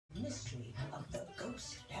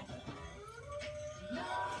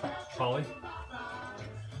Holly.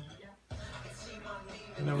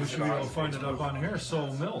 And then we should be able to find it up on here. So,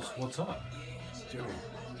 Mills, what's up? Jimmy.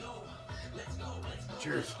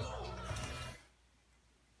 Cheers.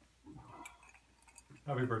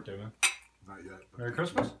 Happy birthday, man. Not yet. Merry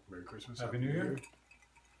Christmas. Merry Christmas. Happy New Year.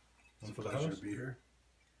 It's a For the pleasure house. to be here.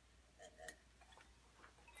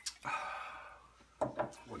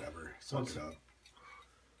 Whatever. Suck it up.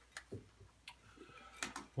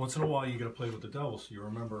 Once in a while, you got to play with the devil, so you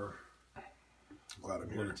remember I'm glad I'm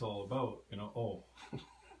what here. it's all about. You know,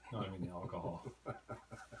 no, I mean the alcohol.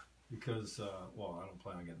 Because, well, I don't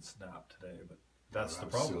plan on getting snapped today, but that's the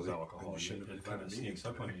problem with alcohol. It kind of sneaks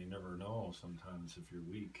up on you. You never know sometimes if you're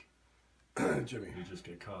weak. Jimmy, you just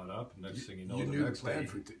get caught up, and next thing you know, you the knew next the plan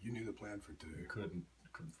day, you knew the plan for today. you couldn't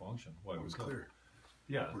function. Why It was clear.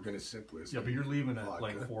 Yeah. We're gonna sip whiskey. Yeah, but you're leaving at vodka.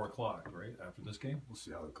 like 4 o'clock, right? After this game? We'll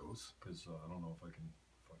see how it goes. Because I don't know if I can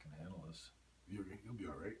fucking handle this. You'll be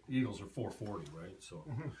all right. Eagles are 4:40, right? So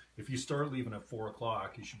if you start leaving at 4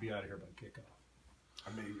 o'clock, you should be out of here by kickoff.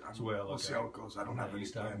 I mean, That's the way I look we'll at see it. how it goes. I don't have any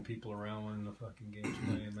used to having plan. people around when the fucking game's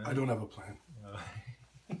playing, man. I don't have a plan.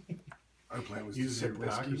 Our plan was to Usually sip your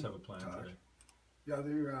whiskey. Packers have a plan talk. today. Yeah,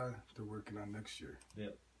 they're working on next year.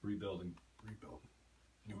 Yep, rebuilding. Rebuild.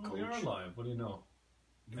 New Oh, coach. we are live. What do you know?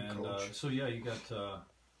 New And coach. so yeah, you got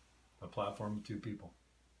a platform with 2 people.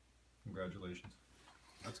 Congratulations.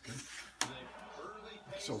 That's good.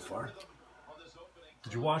 So far,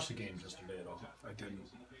 Did you watch the game yesterday at all? I didn't.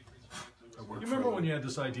 You remember when you had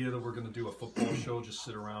this idea that we're going to do a football show, just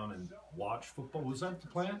sit around and watch football? Was that the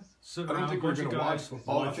plan? Sit I around, don't think a we're bunch going of to watch guys,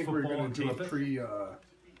 football. I think we're football going to and do a tape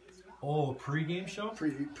it? A pre-game show?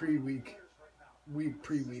 pre-week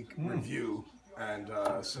review and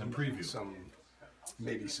some And preview.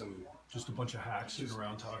 Maybe some. Just a bunch of hacks sitting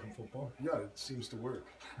around talking football. Yeah, it seems to work.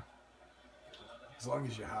 As long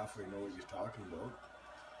as you halfway know what you're talking about.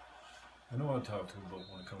 I know what to talk to about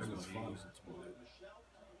when it comes It to was the fun. Eagles. That's about it.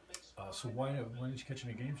 So why didn't you catch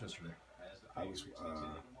any games yesterday? I was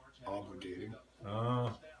obligating,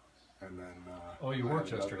 Oh, and then Oh, you I worked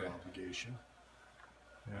had another yesterday. obligation,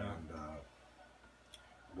 yeah. and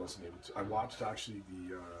wasn't able to. I watched actually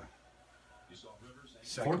the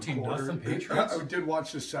second 14-0 quarter. Patriots? I did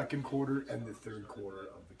watch the second quarter and the third quarter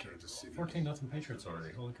of the Kansas City. 14-0 Patriots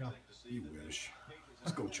already. Holy cow. You wish.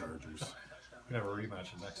 Let's go Chargers. We have a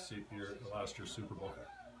rematch in last year's Super Bowl.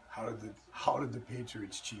 How did the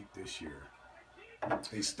Patriots cheat this year?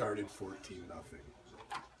 They started 14-0.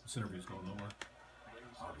 This interview's going nowhere.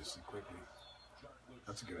 Obviously, quickly.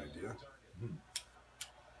 That's a good idea.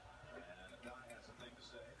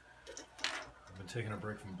 I've been taking a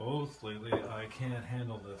break from both lately. I can't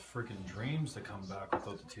handle the freaking dreams that come back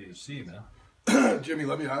without the THC, man. Jimmy,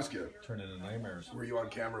 let me ask you. Turn into nightmares. Were you on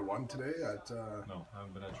camera 1 today? No, I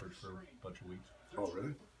haven't been at church for a bunch of weeks. Oh,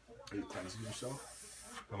 really? Are you cleansing yourself?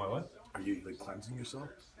 Am I what? Are you like cleansing yourself?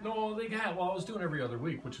 No, well, I was doing every other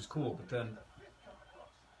week, which is cool. But then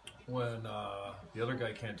when the other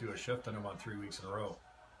guy can't do a shift, then I'm on 3 weeks in a row.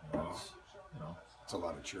 It's, It's a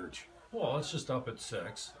lot of church. well, it's just up at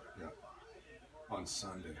 6 Yeah. On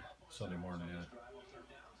Sunday. Sunday morning. Yeah.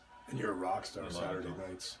 And you're a rock star love it, Saturday though.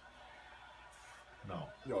 nights. No.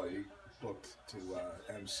 No, you booked to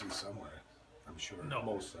MC somewhere. I'm sure. No.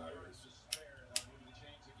 Most Saturdays.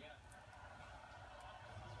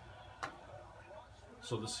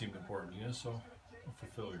 So this seemed important, yeah. So I'll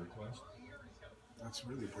fulfill your request. That's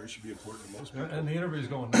really it should be important to most people. And the interview's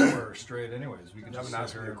going nowhere straight, anyways. We can You just haven't sit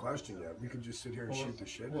asked me here. a question yet. We could just sit here and shoot the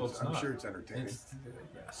shit. Well, it's I'm not. sure it's entertaining.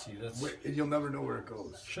 Yeah, see, that's You'll never know where it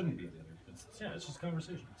goes. shouldn't be there. It's just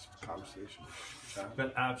conversation. It's conversation. Chat.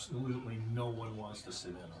 But absolutely no one wants to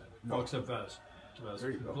sit in on it. No. Well, except Vez.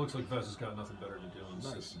 There you go. It looks like Vez has got nothing better to do than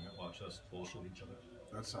Nice. sit and watch us bullshit each other.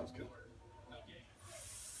 That sounds good.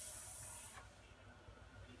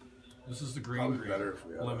 This is the green Probably green. better if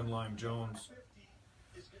we had Lemon Lime Jones.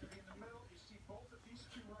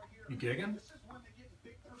 You gigging?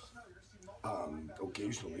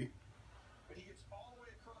 Occasionally.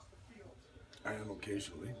 I am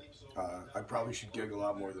occasionally. I probably should gig a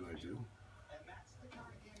lot more than I do.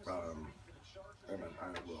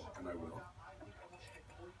 And I will.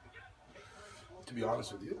 To be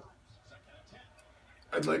honest with you,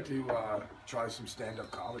 I'd like to try some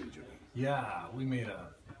stand-up comedy, Jimmy. Yeah, we made a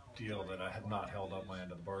deal that I had not held up my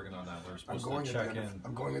end of the bargain on that. We were supposed to check in.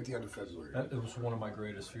 I'm going at the end of February. It was one of my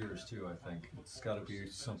greatest fears too. I think it's got to be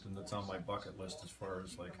something that's on my bucket list as far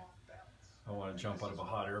as like I want to jump out of a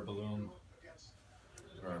hot air balloon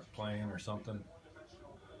or a plane or something,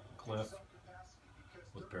 cliff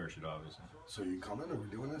with a parachute, obviously. So you coming? Are we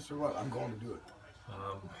doing this or what? I'm going to do it.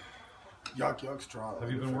 Yuck's Toronto.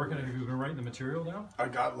 Have you been working? Have you been writing the material now? I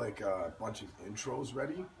got like a bunch of intros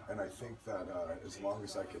ready, and I think that as long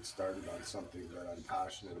as I get started on something that I'm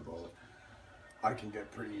passionate about, I can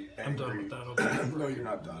get pretty angry. I'm done with that. Okay. No, you're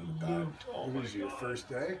not done with that. It was your first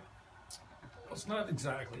day? It's not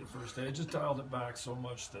exactly the first day. I just dialed it back so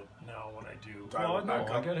much that now when I do... Dial it back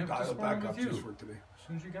up. I got him Dial this it morning back up with you. just for today. As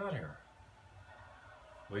soon as you got here.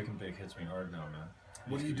 Wake and Bake hits me hard now, man.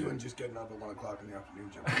 What are you doing just getting up at 1 o'clock in the afternoon,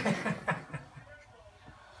 Jim?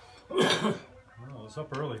 Well, I was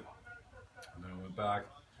up early. And then I went back.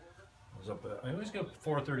 I was up at... I always get up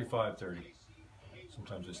 4:30, 5:30.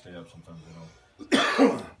 Sometimes I stay up, sometimes I don't.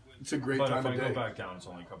 It's a great time of day. But if I go back down, it's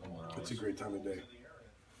only a couple more hours. It's a great time of day.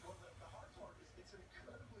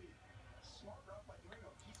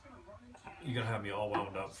 You're going to have me all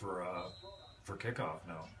wound up for kickoff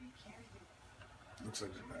now. Looks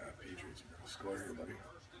like the Patriots are going to score here, buddy.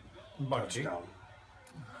 Touchdown.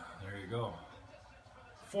 There you go.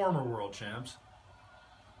 Former world champs.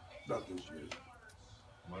 Not this year.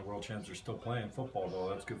 My world champs are still playing football, though.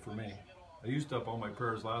 That's good for me. I used up all my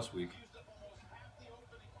prayers last week.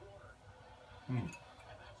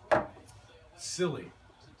 Silly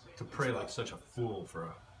to pray like such a fool for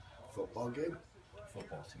a football game.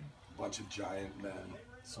 Football team. Bunch of giant men.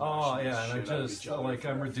 Oh yeah, and I just like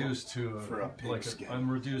I'm reduced to I'm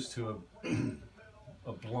reduced to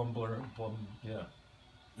a blumbering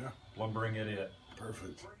idiot.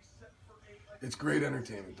 Perfect. It's great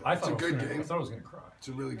entertainment. Though. It's a good game. I thought I was gonna cry. It's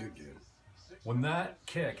a really good game. When that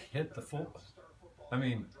kick hit the full, I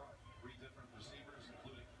mean,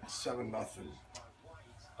 7-0.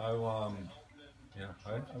 I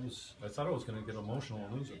thought I was gonna get emotional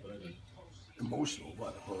and lose it, but I didn't. Emotional?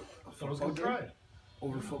 What? I thought I was gonna cry.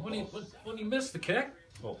 Over football. When he missed the kick?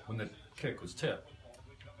 Well, when the kick was tipped.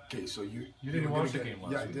 Okay, so you didn't watch the game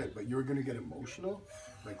last week. Yeah, I did, but you were gonna get emotional,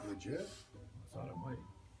 like legit. I thought I might.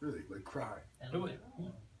 Really, like cry. Yeah,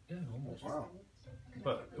 almost. Wow.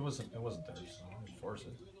 But it wasn't there, so I didn't force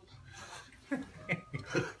it.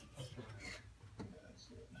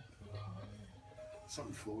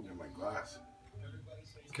 Something floating in my glass.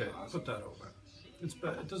 Okay, put that over. It's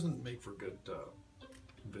bad. It doesn't make for good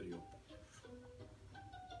video.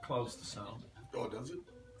 Clouds the sound. Oh, does it?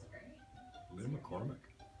 Lynn McCormick.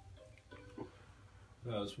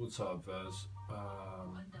 Vez, what's up, Vez?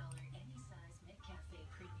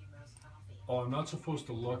 Oh, I'm not supposed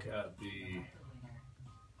to look at the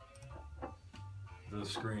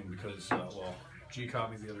screen because, well, G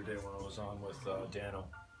caught me the other day when I was on with Dano.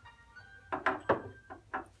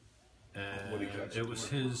 And it was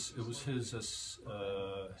his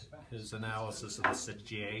analysis of the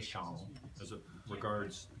situation as it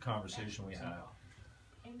regards the conversation we had.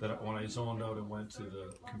 That when I zoned out and went to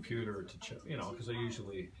the computer to check, because I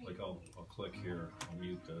usually I'll click here, I'll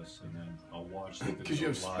mute this, and then I'll watch the video. Because you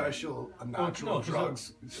have special natural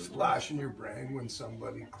drugs splash in your brain when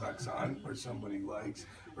somebody clicks on, or somebody likes,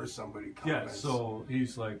 or somebody comments. Yeah. So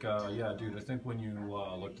he's like, yeah, dude. I think when you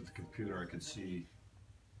looked at the computer, I could see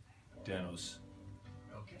Dano's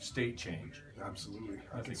state change. Absolutely,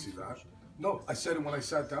 I can see that. No, I said it when I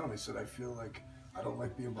sat down. I said I feel like I don't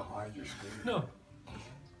like being behind your screen. No,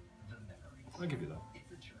 I'll give you that.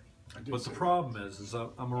 But the problem is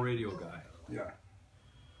I'm a radio guy. Yeah.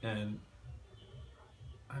 And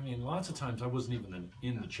I mean, lots of times I wasn't even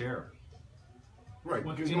in the chair. Right,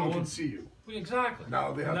 because no one can see you. Exactly.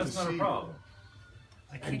 Now they have to see you. That's not a problem.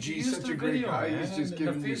 I can't G's such a great guy. He's just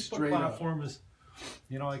giving you straight up. The Facebook platform is,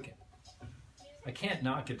 I can't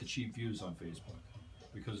not get the cheap views on Facebook,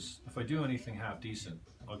 because if I do anything half decent,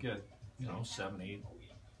 I'll get 7, 8.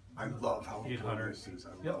 I love how 800. This is.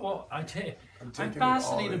 Yeah, well, I tell you, I'm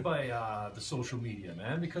fascinated by the social media,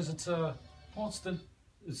 man, because it's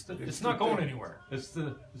it's not going anywhere. It's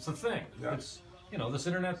the thing. Yeah. It's this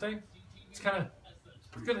internet thing. It's gonna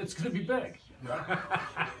be big.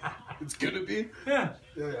 Yeah. It's gonna be. Yeah.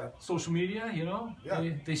 Yeah. Social media, Yeah.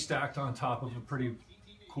 they stacked on top of a pretty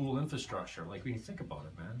cool infrastructure. Like when you think about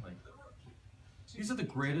it, man, like these are the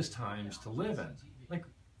greatest times to live in. Like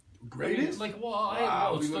greatest? Like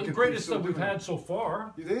it's the greatest that we've had so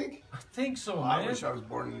far. You think? I think so, man. I wish I was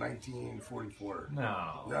born in 1944.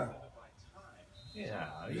 No. Yeah.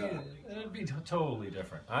 Yeah, it'd be totally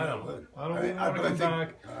different. I don't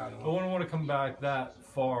want to come back that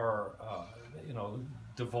far,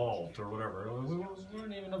 devolved or whatever. We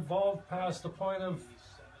weren't even evolved past the point of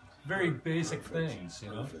very basic things,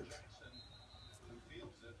 Perfect.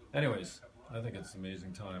 Anyways, I think it's an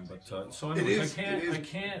amazing time. But so anyways, I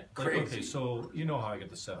can't. Okay, so you know how I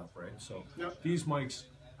get the setup, right? So these mics,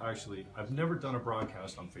 actually, I've never done a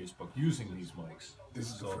broadcast on Facebook using these mics.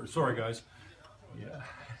 This is the first. Sorry, guys. Yeah.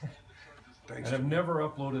 Thanks, and I've never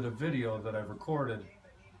uploaded a video that I've recorded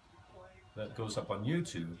that goes up on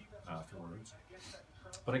YouTube afterwards.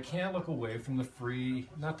 But I can't look away from the free,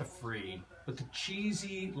 not the free, but the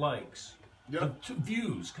cheesy likes, the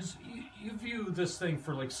views, because you view this thing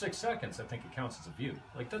for like 6 seconds. I think it counts as a view.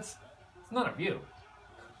 Like it's not a view.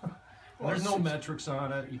 There's no metrics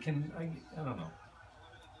on it. You can, I don't know.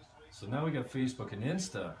 So now we got Facebook and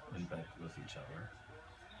Insta in bed with each other.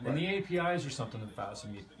 And the APIs are something that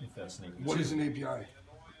fascinates me. What is an API?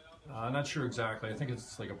 I'm not sure exactly. I think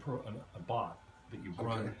it's like a bot that you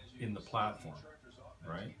run in the platform,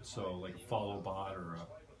 right? So like a follow bot or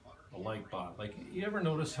a like bot. Like, you ever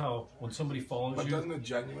notice how when somebody follows you... But doesn't a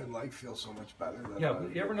genuine like feel so much better? Than yeah,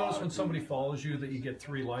 but you ever notice when somebody follows you that you get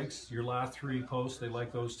 3 likes? Your last 3 posts, they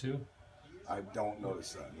like those too? I don't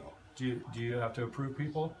notice that, no. Do you have to approve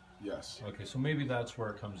people? Yes. Okay, so maybe that's where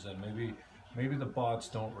it comes in. Maybe the bots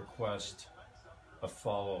don't request a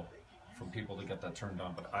follow from people to get that turned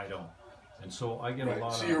on, but I don't. And so I get a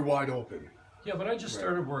lot of... So you're wide open. Yeah, but I just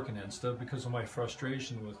started working Insta because of my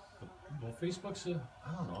frustration with... Facebook's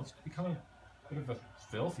I don't know, it's become a bit of a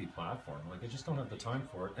filthy platform. Like, I just don't have the time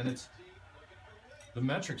for it. And it's... The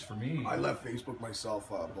metrics for me... I left Facebook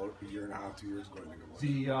myself about a year and a half, 2 years ago. I think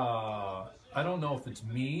it was. I don't know if it's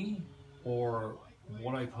me or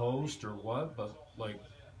what I post or what, but like...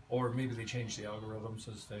 Or maybe they change the algorithms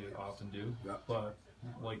as they often do. Yeah. But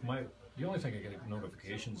like the only thing I get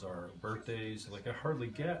notifications are birthdays. Like, I hardly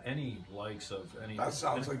get any likes of any. That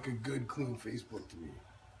sounds like a good, clean Facebook to me.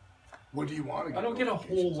 What do you want to get? I don't get a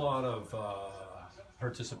whole lot of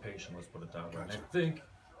participation. Let's put it that way. Gotcha. I think,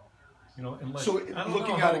 unless so I don't looking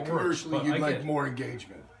know at how it commercially, you'd like get more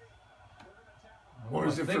engagement. Or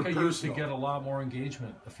is it for personal? I used to get a lot more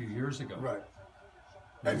engagement a few years ago. Right.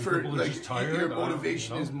 And for like, just tired, your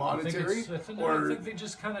motivation is monetary, I think they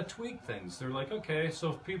just kind of tweak things. They're like, okay,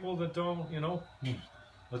 so people that don't,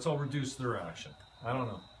 let's all reduce their action. I don't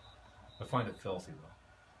know. I find it filthy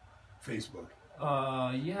though. Facebook.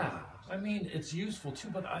 Yeah. I mean, it's useful too,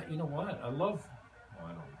 but you know what? I love. Well,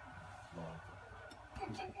 I don't love.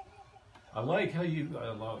 I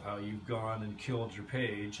love how you've gone and killed your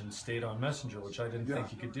page and stayed on Messenger, which I didn't think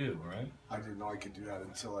you could do, right? I didn't know I could do that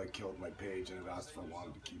until I killed my page and it asked if I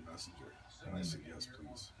wanted to keep Messenger. And I said, yes,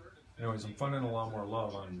 please. Anyways, I'm finding a lot more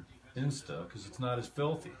love on Insta because it's not as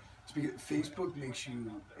filthy. Facebook makes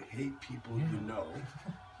you hate people you know,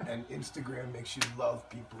 and Instagram makes you love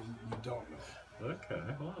people you don't know. Okay,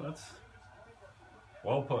 well, that's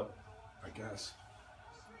well put. I guess.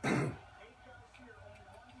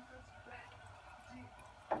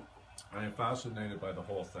 I am fascinated by the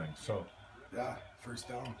whole thing. So, yeah, first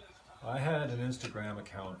down. I had an Instagram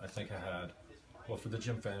account. I think I had, well, for the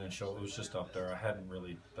Jim Fannon Show, it was just up there. I hadn't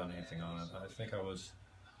really done anything on it. I think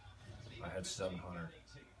I had 700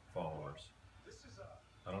 followers.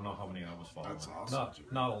 I don't know how many I was following. That's awesome.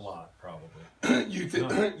 Not a lot, probably.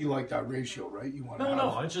 You like that ratio, right? You want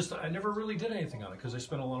I never really did anything on it because I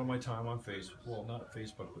spent a lot of my time on Facebook. Well, not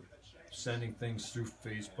Facebook, but sending things through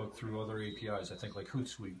Facebook, through other APIs. I think like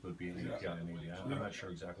Hootsuite would be an API maybe. I'm not sure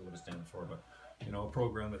exactly what it stands for, but a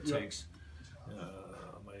program that takes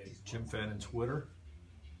my Jim Fannon Twitter,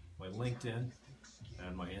 my LinkedIn,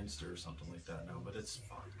 and my Insta or something like that now. But it's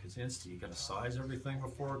fun because Insta, you got to size everything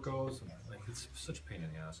before it goes, and like it's such a pain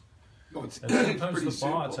in the ass. No, and sometimes the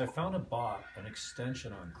bots. simple. I found a bot, an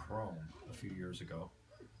extension on Chrome a few years ago.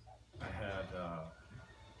 I had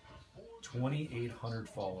 2,800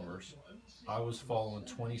 followers. I was following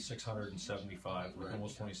 2,675, or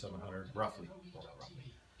almost 2,700, roughly.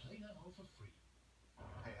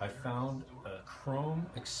 I found a Chrome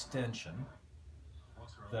extension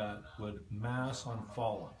that would mass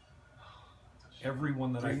unfollow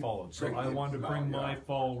everyone that I followed. So I wanted to bring my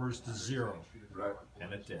followers to 0. Right.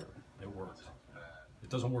 And it did. It worked. It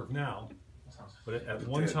doesn't work now, but at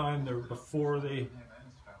one time, before they...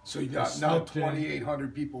 So you got now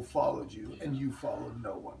 2,800 people followed you, and you followed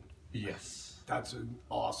no one. Yes. That's an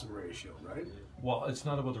awesome ratio, right? Well, it's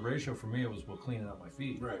not about the ratio for me. It was about cleaning up my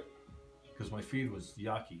feed. Right. Because my feed was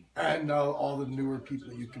yucky. And all the newer people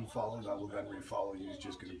that you can follow that will then refollow you is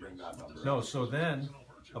just going to bring that number up. No, so then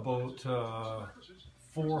about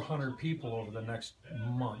 400 people over the next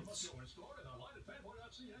months.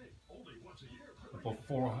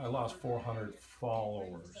 I lost 400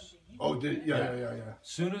 followers. Oh, yeah.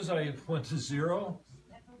 Soon as I went to 0,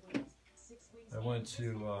 I went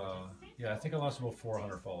to, I think I lost about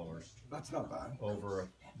 400 followers. That's not bad. Over,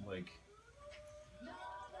 like,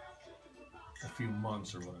 a few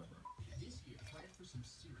months or whatever.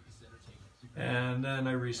 And then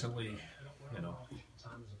I recently,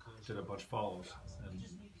 did a bunch of follows. And,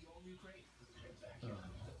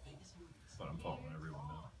 but I'm following everyone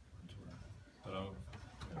now on Twitter.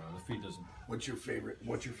 But the feed doesn't. What's your favorite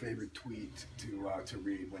tweet to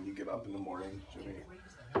read when you get up in the morning, Jimmy?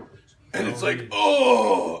 And it's like,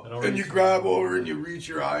 and you grab over and you reach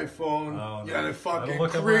your iPhone. You had a fucking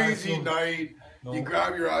crazy night. No. You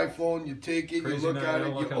grab your iPhone, you take it, you look at it,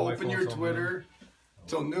 you open your Twitter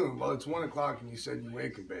till noon. Well, it's 1 o'clock and you said you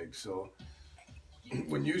wake and bake. So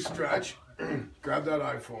when you stretch, grab that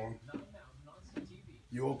iPhone,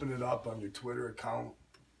 you open it up on your Twitter account,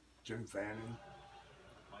 Jim Fannon.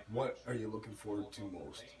 What are you looking forward to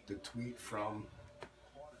most? The tweet from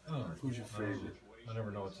who's your favorite? I never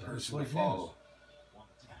know what to person to follow.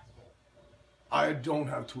 I don't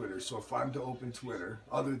have Twitter, so if I'm to open Twitter,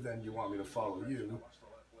 other than you want me to follow you,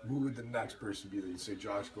 who would the next person be that you'd say,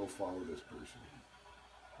 Josh, go follow this person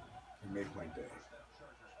and make my day?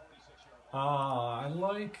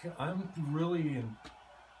 I'm really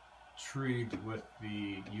intrigued with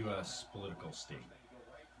the U.S. political state,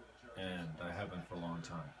 and I have been for a long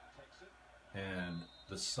time. And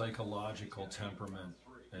the psychological temperament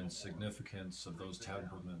and significance of those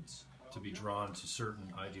temperaments to be drawn to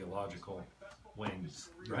certain ideological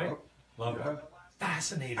wings, right? Love it.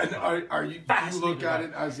 Fascinating. And are you? Do you look at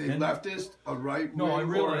it as a leftist, a right? No, I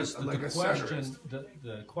realize that like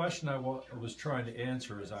the question I was trying to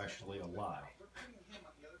answer is actually a lie,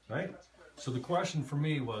 right? So the question for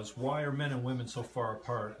me was, why are men and women so far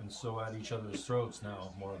apart and so at each other's throats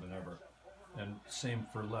now more than ever? And same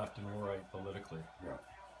for left and right politically. Yeah.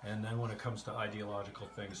 And then when it comes to ideological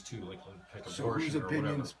things too, like pick abortion or whatever. So whose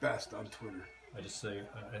opinion's best on Twitter? I just say,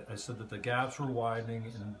 I said that the gaps were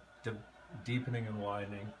widening and deepening and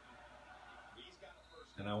widening,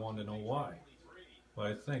 and I wanted to know why. But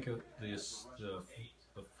I think the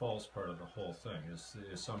false part of the whole thing is the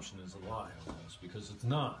assumption is a lie almost, because it's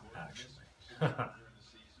not actually.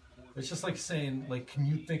 It's just like saying, like, can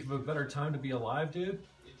you think of a better time to be alive, dude?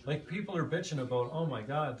 Like, people are bitching about, oh my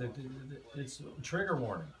God, it's trigger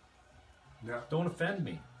warning. Yeah. Don't offend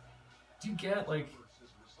me. Do you get, like,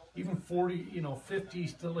 even 40, 50,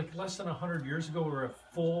 still, like, less than 100 years ago, we were at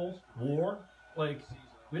full war? Like,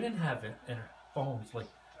 we didn't have phones, like,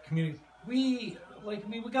 community. We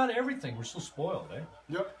got everything. We're so spoiled, eh?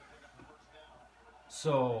 Yep.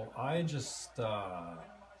 So, I just,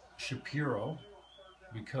 Shapiro,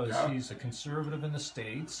 because he's a conservative in the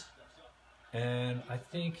States. And I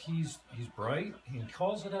think he's bright. He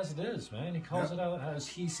calls it as it is, man. He calls it out as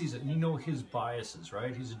he sees it. And you know his biases,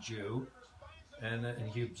 right? He's a Jew, and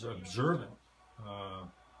he's observant,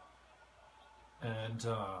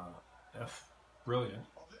 brilliant.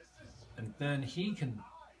 And then he can,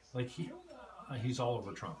 like he's all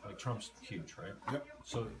over Trump. Like Trump's huge, right? Yep.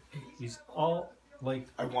 So he's all. Like,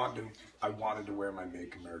 I wanted to wear my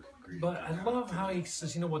Make America Great. But I love how he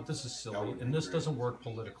says, you know what, this is silly, and this doesn't work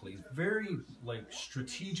politically. Very, like,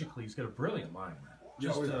 strategically, he's got a brilliant mind.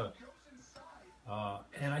 Just, and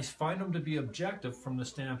I find him to be objective from the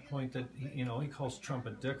standpoint that, he calls Trump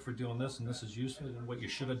a dick for doing this, and this is useful, and what you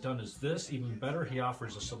should have done is this. Even better, he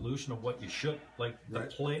offers a solution of what you should, like,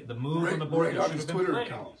 the move on the board that should have been Twitter played.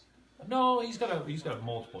 Account. No, he's got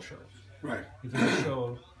multiple shows. Right. He's got a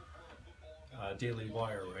show. Daily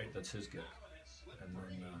Wire, right? That's his gig, and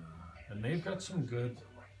then and they've got some good.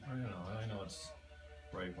 I know it's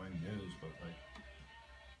right-wing news, but like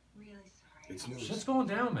it's news. Shit's going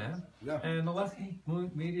down, man. Yeah. And the left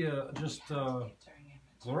media just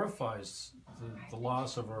glorifies the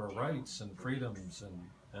loss of our rights and freedoms, and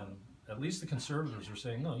at least the conservatives are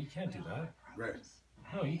saying, no, you can't do that. Right.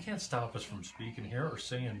 No, you can't stop us from speaking here or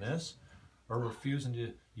saying this, or refusing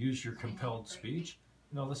to use your compelled speech.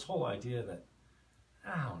 This whole idea that,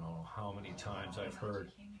 I don't know how many times I've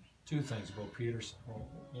heard two things about Peterson. Well,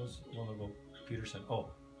 what was one about Peterson?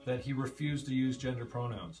 Oh, that he refused to use gender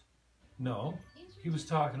pronouns. No, he was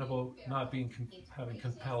talking about not being having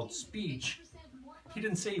compelled speech. He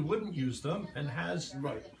didn't say he wouldn't use them, and has,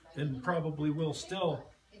 and probably will still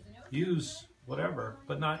use whatever,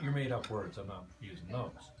 but not your made-up words. I'm not using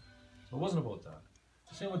those. So it wasn't about that.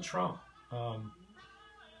 Same with Trump.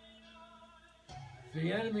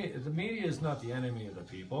 The media is not the enemy of the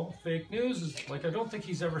people. Fake news is, like, I don't think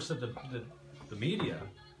he's ever said the media.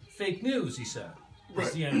 Fake news, he said,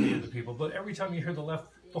 is the enemy of the people. But every time you hear the left,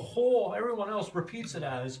 everyone else repeats it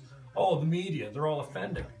as, oh, the media, they're all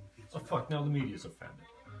offending. Oh, fuck, now the media's offended.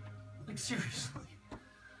 Like, seriously.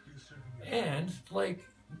 And, like,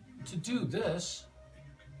 to do this,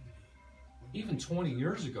 even 20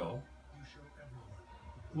 years ago,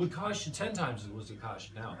 would cost you 10 times as it costs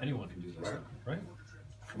you now. Anyone can do this, right?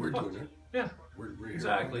 We're doing it. Yeah, we're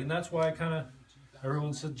exactly. And that's why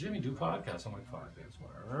everyone said, Jimmy, do podcasts. I'm like, podcasts,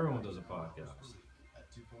 whatever. Everyone does a podcast.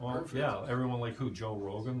 Well, yeah, everyone like who? Joe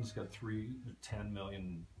Rogan's got 10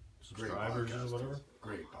 million subscribers or whatever.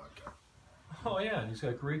 Great podcast. Oh yeah, and he's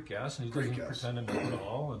got great guests, and he doesn't pretend to know it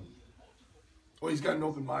all. And well, he's got an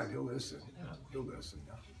open mind. He'll listen. Yeah. He'll listen.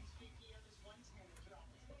 Yeah.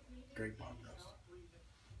 Great podcast.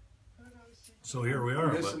 So here we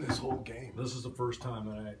are. Missing this whole game. This is the first time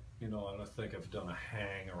that I don't think I've done a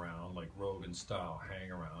hang around, like Rogan style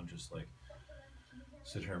hang around, just like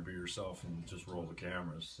sit here and be yourself and just roll the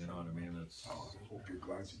cameras. You know what I mean? It's. Oh, I hope you're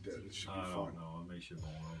glad you did. It should be fun. I don't know. It makes you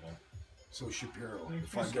vulnerable. So Shapiro,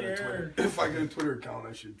 if I get a Twitter account,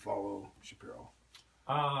 I should follow Shapiro.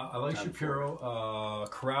 I like Shapiro.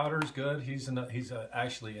 Crowder's good. He's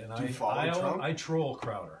actually, and I troll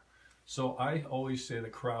Crowder. So I always say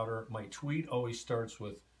that Crowder, my tweet always starts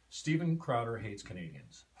with Steven Crowder hates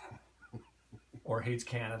Canadians or hates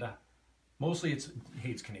Canada. Mostly it's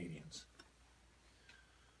hates Canadians.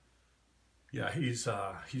 Yeah, he's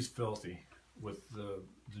filthy with the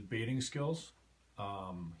debating skills.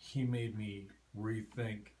 He made me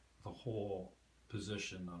rethink the whole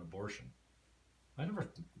position on abortion.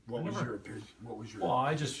 What was your Well,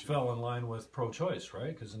 I just fell in line with pro-choice,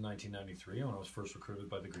 right? Because in 1993, when I was first recruited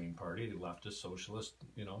by the Green Party, the leftist socialist,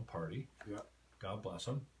 party. Yeah. God bless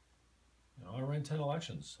them. I ran 10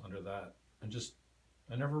 elections under that, and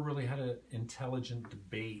I never really had an intelligent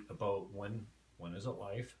debate about when is it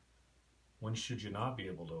life, when should you not be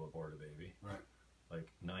able to abort a baby, right?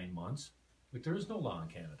 Like 9 months. Like there is no law in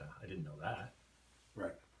Canada. I didn't know that.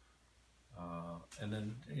 Right. And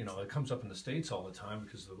then, it comes up in the States all the time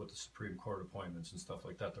because with the Supreme Court appointments and stuff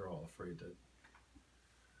like that, they're all afraid that,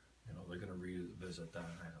 they're going to revisit that.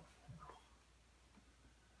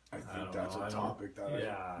 I think that's a topic that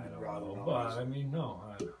I don't know. But, no,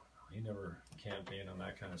 he never campaigned on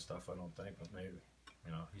that kind of stuff, I don't think. But maybe,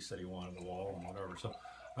 he said he wanted the wall and whatever. So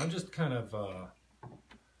I'm just kind of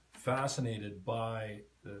fascinated by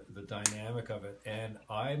the dynamic of it. And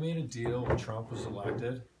I made a deal when Trump was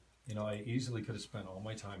elected. I easily could have spent all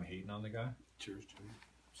my time hating on the guy. Cheers, Jimmy.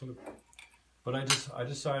 So, but I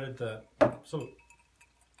decided that I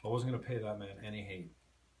wasn't going to pay that man any hate.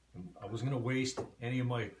 I wasn't going to waste any of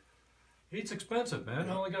my. Hate's expensive, man.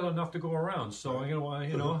 I only got enough to go around, so I'm gonna want I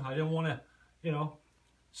didn't want to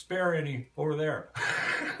spare any over there.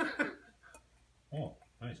 Oh,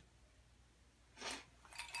 nice.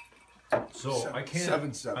 So I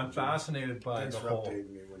can't. 7-7. I'm fascinated by the whole. Thanks for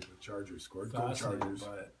updating me when the Chargers scored. Go Chargers.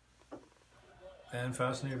 And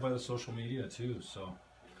fascinated by the social media too. So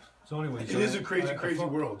anyways, it is a crazy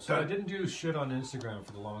world. So I didn't do shit on Instagram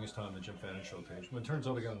for the longest time, the Jim Fannon Show page. But it turns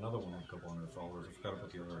out I got another one with a couple hundred followers. I forgot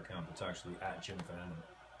about the other account. It's actually at Jim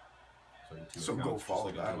Fannon. So go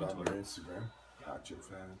follow that on Instagram. At Jim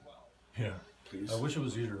Fannon. Yeah. Please. I wish it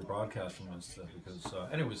was easier to broadcast from Insta because,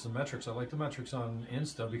 anyways, the metrics. I like the metrics on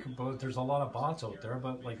Insta because there's a lot of bots out there.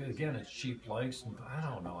 But again, it's cheap likes, and I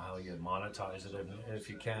don't know how you monetize it if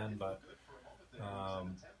you can, but.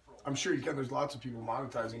 I'm sure you can. There's lots of people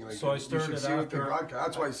monetizing. So I started after.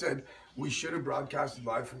 That's why I said we should have broadcasted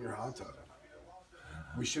live from your hot tub.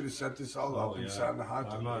 We should have set this all up and sat in the hot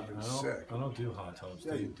tub. I don't do hot tubs.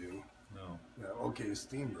 Yeah, you do. No. Yeah, okay, a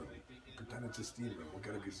steam room. Pretend it's a steam room. We'll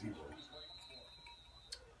get a gazebo.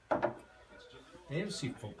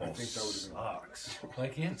 AFC football sucks.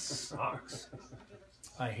 Like, it sucks.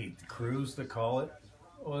 I hate the crews that call it.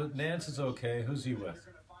 Well, Nance is okay. Who's he with?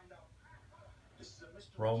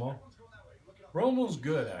 Romo? Romo's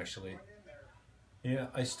good, actually. Yeah,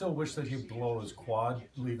 I still wish that he'd blow his quad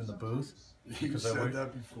leaving the booth. You said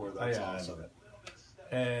that before. That's awesome. I love it.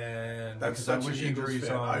 And that's such an Eagles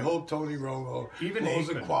fan. I hope Tony Romo blows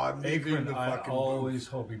a quad leaving the fucking booth. I always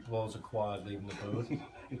hope he blows a quad leaving the booth.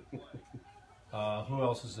 Who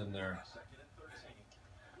else is in there?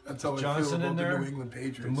 That's how Johnson I feel in about there? the New England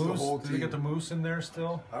Patriots. The Moose, the whole team. Did they get the Moose in there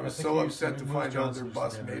still? I was so upset to find out their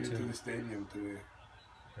bus made it to the stadium today.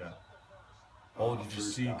 Yeah. Oh, did you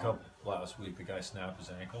see a couple last week? The guy snapped his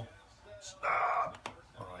ankle. Stop!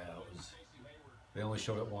 Oh yeah, it was. They only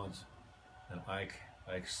showed it once, and I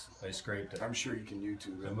scraped it. I'm sure you can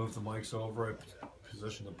YouTube it. I moved the mics over. I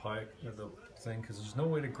positioned the pipe, the thing, because there's no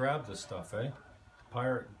way to grab this stuff, eh? The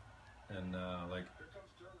pirate and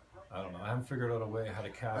I don't know. I haven't figured out a way how to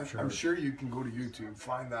capture. I'm sure you can go to YouTube,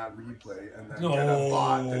 find that replay, and then get a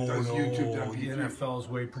bot that does YouTube MP3. The NFL is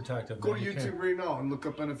way protective. Go to YouTube right now and look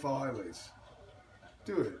up NFL highlights.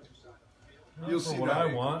 Do it. You'll see what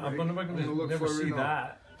I want. I'm going to never see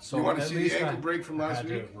that. So you want to see the ankle break from last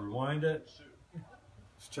week? Rewind it.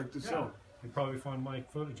 Let's check this out. You probably find my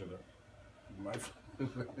footage of it. Let's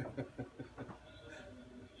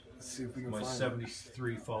see if we can find my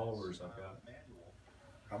 73 followers I've got.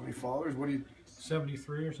 How many followers? What do you?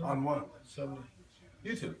 73 or something. On what? 70.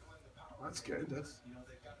 YouTube. That's good.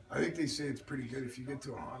 I think they say it's pretty good if you get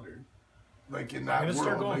to 100. Like in that I'm world. gonna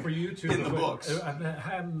start going for YouTube. In the books. I've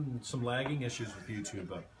had some lagging issues with YouTube,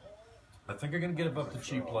 but I think I'm gonna get above the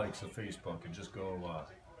cheap likes of Facebook and just go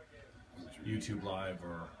YouTube Live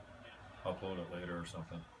or upload it later or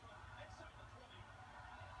something.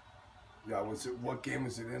 Yeah, what game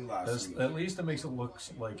was it in last week? At least it makes it look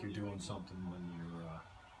like you're doing something when you're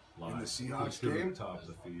live. In the Seahawks game? At the top of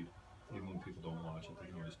the feed. Even when people don't watch it, they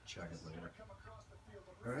can always check it later.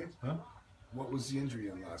 Right? Huh? What was the injury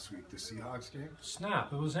in last week? The Seahawks game?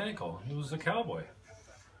 Snap. It was ankle. It was a cowboy.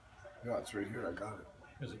 Yeah, it's right here. I got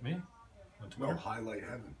it. Is it me? On Twitter? No, highlight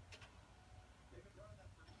heaven.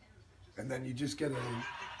 And then you just get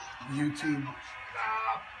a YouTube.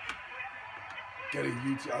 Get a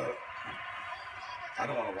YouTube. I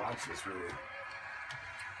don't want to watch this really.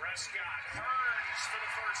 Prescott Hurns for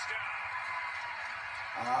the first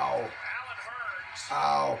down. Ow.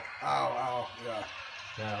 Allen Hurns. Ow. Yeah.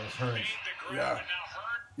 Yeah, it was Hurns.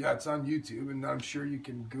 Yeah, it's on YouTube, and I'm sure you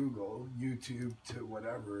can Google YouTube to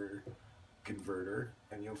whatever converter,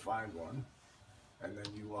 and you'll find one, and then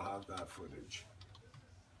you will have that footage.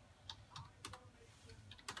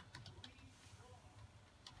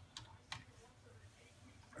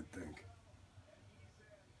 I think.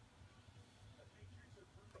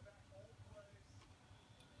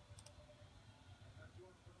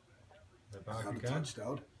 They're back Have a again.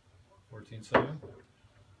 touchdown. 14-7.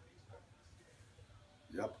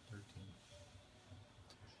 Yep. 13.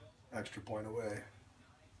 Extra point away.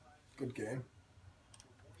 Good game.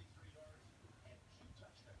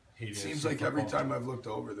 It seems like every time I've looked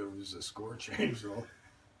over, there was a score change, though.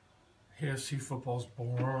 AFC football's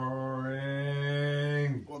boring.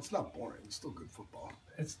 Well, it's not boring. It's still good football.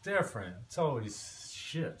 It's different. It's always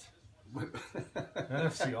shit.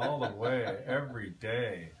 NFC all the way, every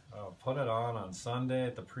day. Put it on Sunday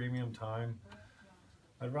at the premium time.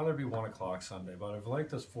 I'd rather be 1 o'clock Sunday, but I've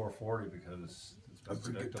liked this 4:40 because it's been That's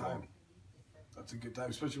a good time. That's a good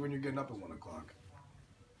time, especially when you're getting up at 1 o'clock.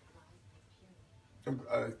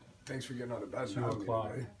 Thanks for getting out of bed. 2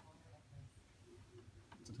 o'clock.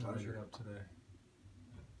 It's a What was pleasure. you up today?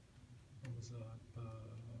 What was that?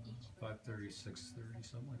 5:30, 6:30,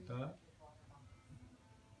 something like that.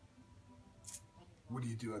 What do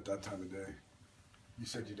you do at that time of day? You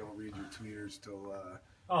said you don't read your tweeters till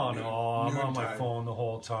Oh no, I'm on my noontime. phone the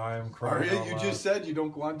whole time. Are you? You just said you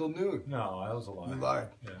don't go on till noon. No, I was a lie. You lied.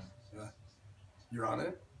 Yeah. You're on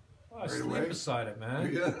it? I sleep away? beside it,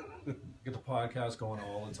 man. Yeah. Get the podcast going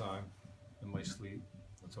all the time in my sleep.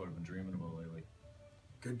 That's what I've been dreaming about lately.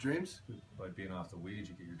 Good dreams? By being off the weed,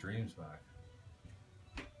 you get your dreams back.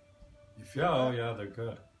 You feel Yeah, oh that? yeah, they're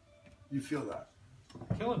good. You feel that?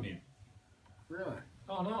 Killing me. Really?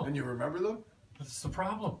 Oh no. And you remember them? That's the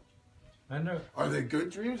problem. I know. Are they good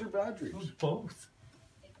dreams or bad dreams? Both.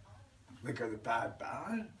 Like, are they bad?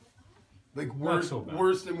 Like, Not worse, so bad.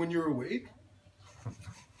 worse than when you're awake?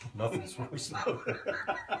 Nothing's worse.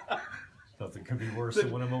 Nothing can be worse than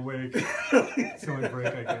when I'm awake. It's the only break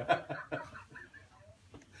I get.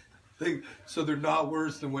 So they're not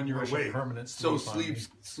worse than when you're Wish a awake. permanent So sleep on me.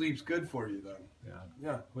 sleep's good for you then. Yeah.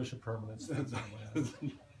 Yeah. Wish a permanent sleep on my ass.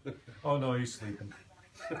 Oh no, he's sleeping.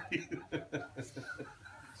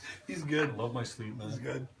 He's I good. love my sleep, man. He's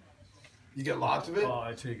good. You get lots of it? Oh,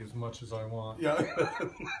 I take as much as I want. Yeah.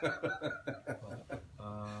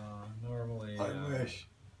 Normally, I wish.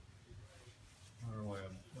 normally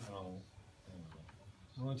I don't.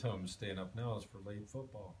 The only time I'm staying up now is for late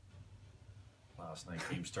football. Last night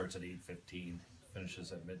game starts at 8:15,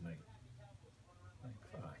 finishes at midnight. Like,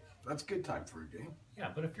 fuck. That's a good time for a game.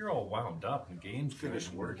 Yeah, but if you're all wound up and games Finish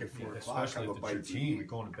good, work at 4 o'clock, especially have a if it's bite your to team, eat. you're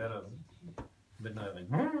going to bed at midnight like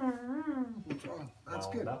What's wrong? That's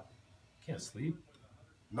wound good. up. Can't sleep.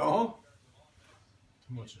 No?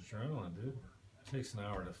 Too much adrenaline, dude. It takes an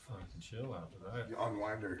hour to fucking chill after that. You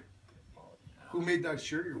unwinder. Who made that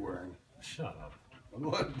shirt you're wearing? Shut up.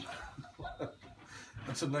 What?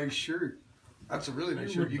 That's a nice shirt. That's a really nice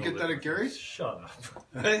You shirt. would You know get that the at Gary's? Shut up.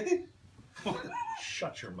 Hey?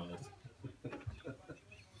 Shut your mouth.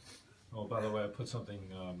 Oh, by the way, I put something.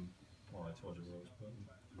 Well, I told you what I was putting.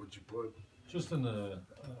 What'd you put? Just in the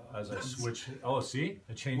as I switch. Oh, see,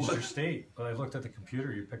 it changed your state. But I looked at the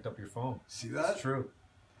computer. You picked up your phone. See that? It's true.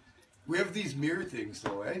 We have these mirror things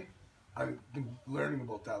though, eh? I've been learning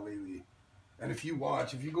about that lately. And if you go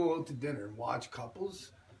out to dinner and watch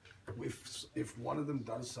couples, if one of them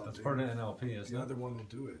does something, That's part of NLP, isn't the it? other one will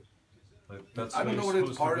do it. Like, that's I don't know what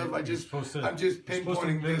it's part of. I'm just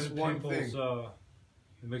pinpointing this one thing.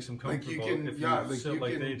 It makes them Like comfortable you can, if yeah, you like sit you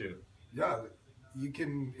like can, they do. yeah. you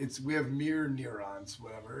can. We have mirror neurons,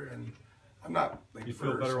 whatever, and I'm not like. You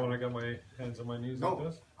feel better when I got my hands on my knees like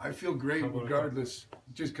this? I feel great regardless.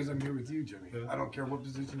 Just because I'm here with you, Jimmy. Yeah. I don't care what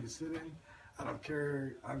position you sit in. I don't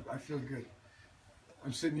care. I feel good.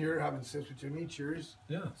 I'm sitting here having sips with Jimmy. Cheers.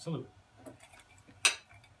 Yeah, salute.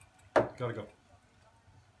 Gotta go.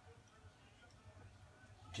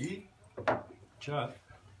 G. Chat.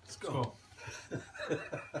 Let's go.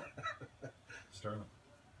 Starting.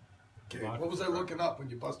 Okay. What was I looking up when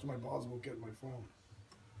you busted my balls about getting my phone?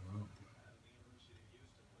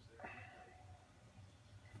 Who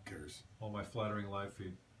cares? All my flattering live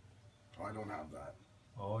feed. Oh, I don't have that.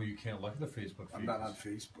 Oh, you can't look at the Facebook feed. I'm not on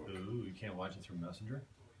Facebook. Ooh, you can't watch it through Messenger?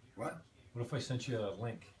 What? What if I sent you a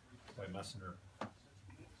link by Messenger?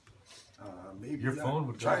 Maybe. Your phone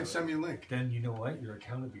would try and send me a link. Then you know what? Your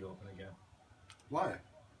account would be open again. Why?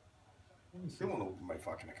 They won't open my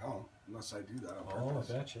fucking account unless I do that on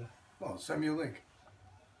purpose. Oh, I betcha. Well, send me a link.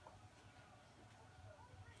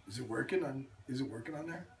 Is it working on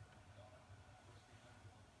there?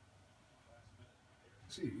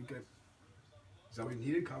 See, you got. Is that what you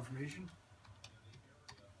needed? Confirmation?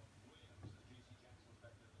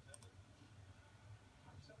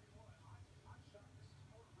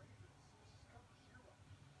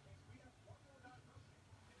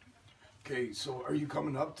 Okay, so are you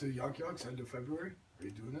coming up to Yuck Yucks end of February? Are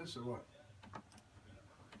you doing this or what?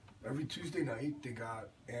 Every Tuesday night, they got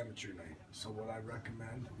amateur night. So what I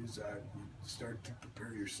recommend is that you start to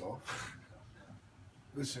prepare yourself.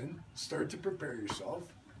 Listen, start to prepare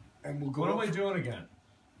yourself, and we'll go. What am I doing again?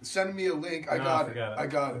 Send me a link. I got it. I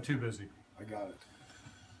got it. I'm too busy. I got it.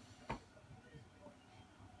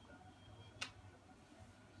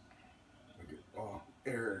 Okay. Oh,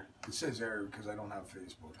 error. It says error because I don't have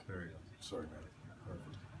Facebook. There you go. Sorry, man.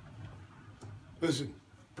 Perfect. Listen,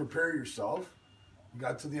 prepare yourself. We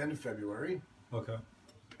got to the end of February. Okay.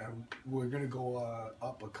 And we're going to go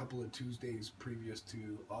up a couple of Tuesdays previous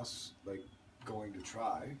to us, like, going to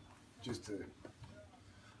try, just to get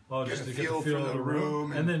the feel of the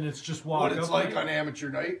room. And then it's just walk up. What it's like on amateur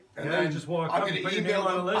night. And then you just walk up, I'm going to email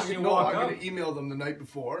them. I'm going to email them the night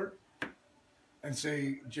before and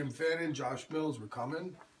say, Jim Fannon, Josh Mills, we're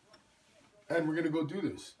coming. And we're going to go do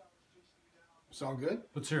this. Sound good?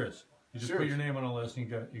 But serious. You just put your name on a list and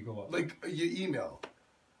you go up. Like, you email.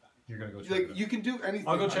 You're going to go check it out. You can do anything.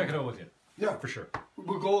 I'll go check it out with you. Yeah. For sure.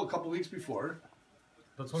 We'll go a couple weeks before.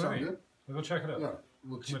 That's what I mean. We'll go check it out. Yeah.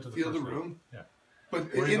 We'll feel the room. Yeah.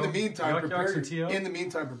 But in the meantime,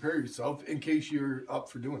 prepare yourself in case you're up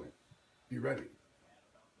for doing it. Be ready.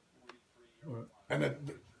 Right.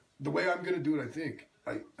 And the way I'm going to do it, I think,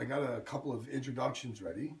 I got a couple of introductions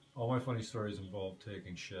ready. All my funny stories involve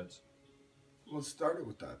taking shits. Let's start it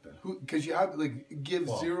with that then. Because you have to give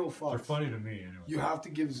zero fucks. They're funny to me anyway. You have to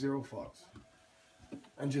give zero fucks.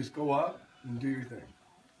 And just go up and do your thing.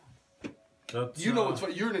 You know what's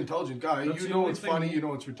funny. You're an intelligent guy. You know what's funny. You know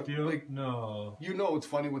what's retarded. No. You know what's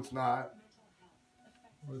funny, what's not.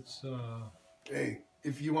 Hey,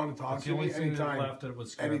 if you want to talk to me anytime,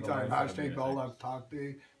 hashtag Bell Left Talk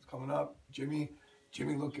Day. It's coming up. Jimmy,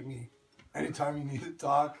 look at me. Anytime you need to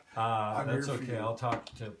talk, I'm that's here for okay. you. I'll talk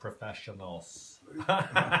to professionals. That's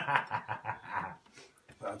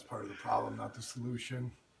part of the problem, not the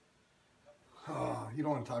solution. You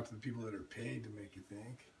don't want to talk to the people that are paid to make you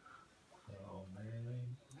think. Oh,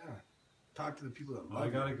 man. Yeah. Talk to the people that love you.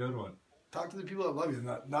 I got a good one. Talk to the people that love you,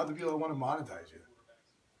 not the people that want to monetize you.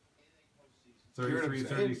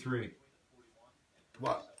 33.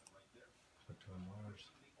 What?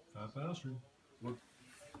 Fat bastard.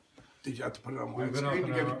 Did you have to put it on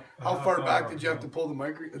widescreen? How far back did you have to pull the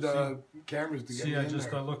cameras to get in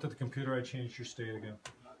there? I looked at the computer. I changed your state again.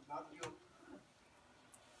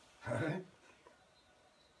 All right.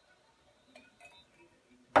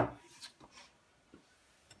 Oh,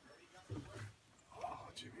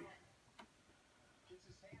 Jimmy.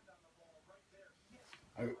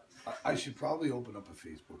 I should probably open up a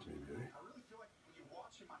Facebook maybe.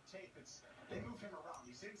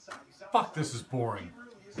 Fuck, this is boring.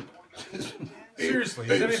 Seriously,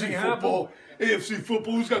 is anything happening? AFC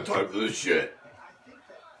football, who's got time for this shit?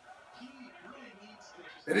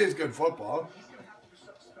 It is good football.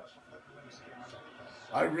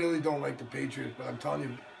 I really don't like the Patriots, but I'm telling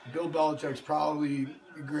you, Bill Belichick's probably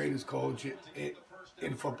the greatest coach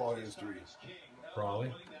in football history.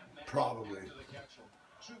 Probably.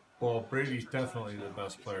 Well, Brady's definitely the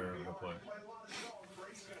best player ever to play.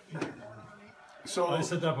 So I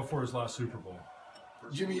said that before his last Super Bowl.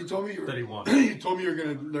 Jimmy, you told me that he won. You told me you were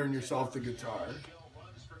going to learn yourself the guitar.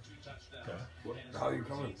 Okay. How are you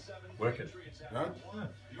coming? Wicked. Yeah?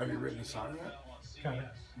 Have you written a song yet? Kind of.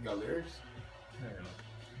 You got lyrics?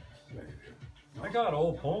 I got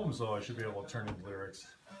old poems though. I should be able to turn into lyrics.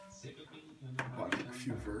 What, a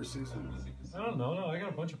few verses and... I don't know. No, I got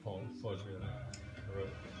a bunch of poetry that I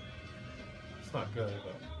wrote. It's not good,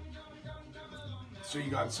 but. So you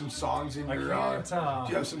got some songs in your... do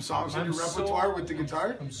you have some songs in your repertoire with the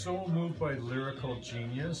guitar? I'm so moved by lyrical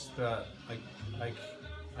genius that I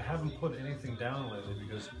haven't put anything down lately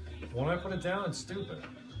because when I put it down, it's stupid.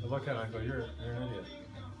 I look at it and I go, you're an idiot.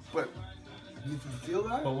 But you feel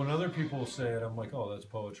that? But when other people say it, I'm like, oh, that's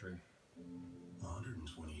poetry.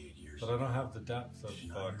 128 years. But I don't have the depth of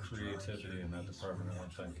creativity in that department, I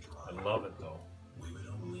don't think. I love it though.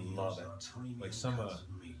 Love it. Like some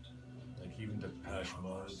like even Depeche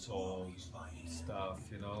Mode, it's all stuff,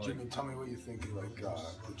 you know. Like, Jimmy, tell me what you think of like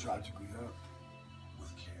the Tragically Hip.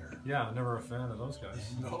 Yeah, I'm never a fan of those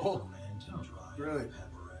guys. No, really.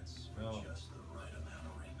 No.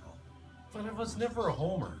 But I was never a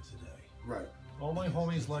homer. Right. All my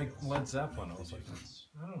homies like Led Zeppelin. I was like,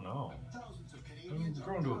 I don't know. I'm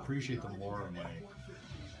growing to appreciate them more in my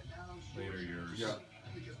later years. Yeah.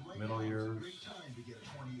 Middle years.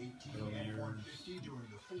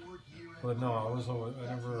 But no, I was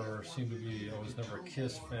never a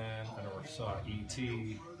Kiss fan. I never saw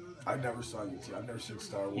E.T. I never saw E.T. I've never seen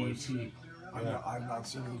Star Wars. E.T. I've not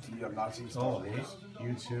seen E.T. I've not seen Star Wars.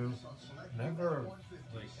 U2. Never,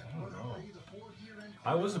 like, I don't know.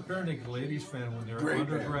 I was a Bare Naked Ladies fan when they were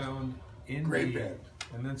underground, indie. Great band.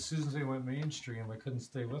 And then as soon as they went mainstream, I couldn't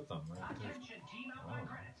stay with them.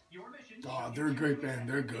 Oh, they're a great band.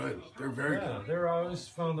 They're good. They're very good. I always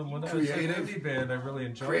found them when creative as an indie band. I really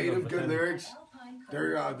enjoyed creative, them. Good lyrics.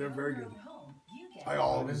 They're very good. I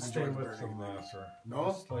always didn't stay with them after. No, I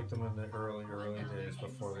just liked them in the early days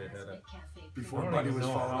before they had it. Before Buddy was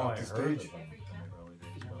falling off the stage.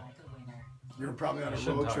 You were probably on a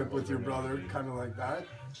road trip with your brother, kind of like that,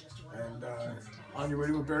 and on your way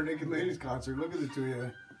to a Bare Naked Ladies concert. Look at the two of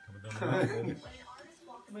you.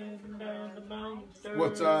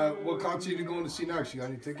 What concert are you going to see next? You got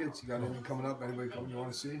any tickets? You got anything coming up? Anybody coming you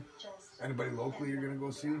want to see? Anybody locally you're going to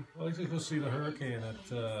go see? I'd like to go see the Hurricane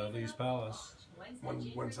at Lee's Palace.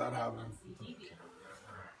 When's that happening?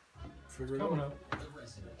 Figure it out.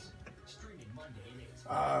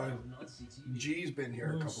 G's been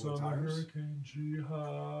here a couple of times. Hurricane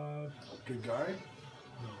Jihad. Good guy?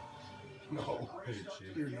 No. Hey,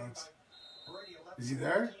 you're nuts. Is he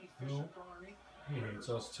there? No. He hates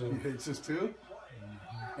us too. He hates us too?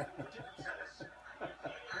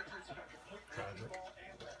 Tragic.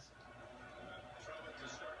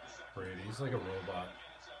 Brady, he's like a robot.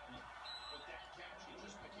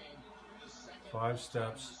 5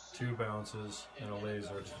 steps, 2 bounces, and a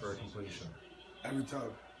laser for a completion. Every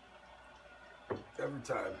time. Every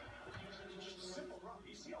time.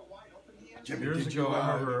 Jimmy, years ago,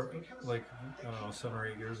 I remember, like, I don't know, 7 or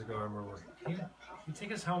 8 years ago, I remember he'd take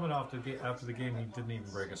his helmet off after the game, he didn't even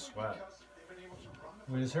break a sweat.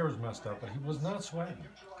 I mean, his hair was messed up, but he was not sweating.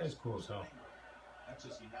 This guy's cool as hell. That's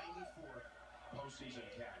his 94th postseason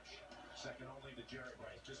catch. Second only to Jared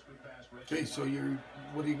Wright. Just past. Okay, so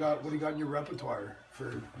what do you got in your repertoire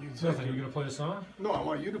for you? Nothing. You gonna play a song? No, I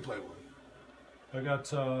want you to play one. I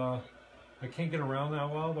got I can't get around that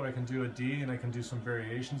well, but I can do a D and I can do some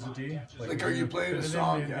variations of D. Like are you playing a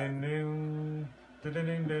song yet? I don't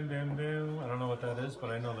know what that is,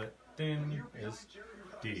 but I know that ding is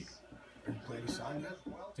D. Have you played a song yet?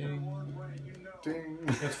 Ding. Ding.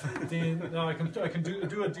 That's ding. No, I can do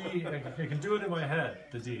a D. I can do it in my head,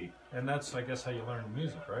 the D, and that's I guess how you learn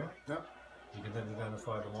music, right? Yep. You can then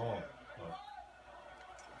identify them all.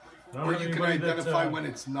 Or you can identify when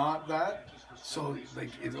it's not that. So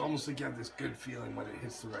like it's almost like you have this good feeling when it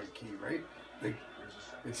hits the right key, right? Like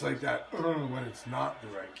it's like that when it's not the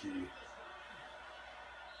right key.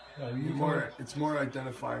 Yeah, it's more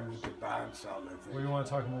identifying with the band sound, I think. What do you want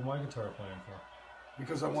to talk about my guitar playing for?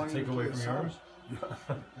 Because I want you to take away from yours.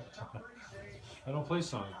 Yeah. I don't play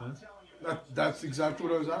songs, man. That's exactly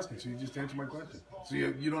what I was asking. So you just answered my question. So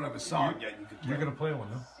you don't have a song yet. You could play. You're gonna play one,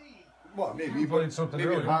 though. Well, maybe. Playing something maybe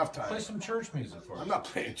earlier. At halftime. Play some church music for us. I'm not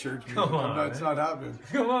playing church music. Come on, that's not happening.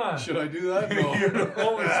 Come on. Should I do that? No. You're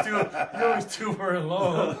always too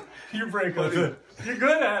low. You break up it. You're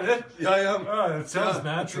good at it. Yeah, I am. Oh, it sounds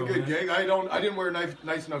natural. It's a good gig. I didn't wear a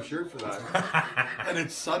nice enough shirt for that. And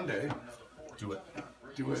it's Sunday. Do it.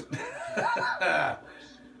 Do it.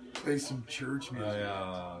 Play some church music.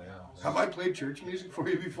 Yeah. Have I played church music for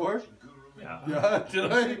you before? Yeah. Yeah.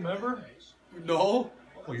 Did I? Remember? No.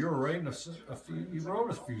 Well, you were writing a few. You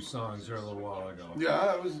wrote a few songs there a little while ago. Yeah,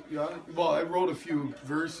 I was. Yeah. Well, I wrote a few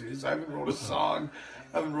verses. I haven't wrote a song.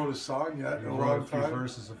 I haven't wrote a song yet. You wrote a few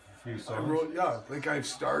verses few songs. I wrote, like I've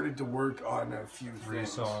started to work on a few 3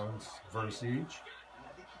 songs, verse each.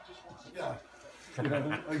 Yeah.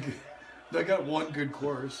 I got one good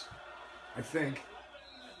chorus, I think.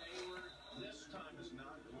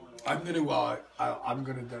 I'm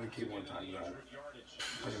gonna dedicate more time to that.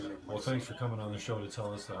 Well, thanks for coming on the show to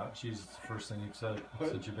tell us that. Jeez, it's the first thing you've said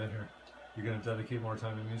since you've been here. You're gonna dedicate more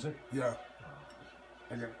time to music? Yeah.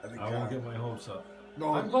 I won't get my hopes up.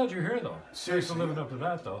 No, I'm glad you're here, though. Seriously, living up to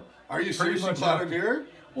that, though. Are you seriously glad I'm here?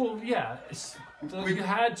 Well, yeah. You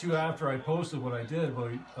had to after I posted what I did,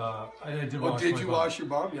 but I did. Well, did you wash your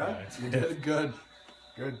bum? Yeah, you did. Good.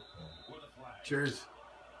 Cheers.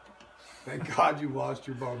 Thank God you washed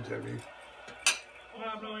your bum, Jimmy. What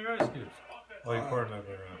happened to your ice cubes? Oh, you poured them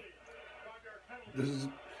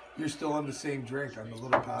around. You're still on the same drink. I'm a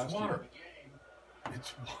little past It's water.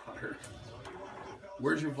 It's water.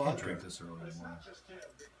 Where's your vodka? Drink this early in the morning.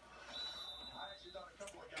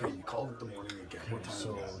 Okay, you called it the morning again. What time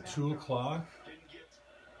So is it? 2 o'clock.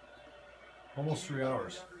 Almost 3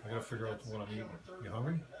 hours. I gotta figure out what I'm eating. You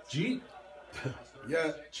hungry? Jeet?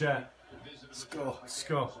 Yeah. Chat. Let's go. Let's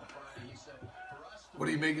go. What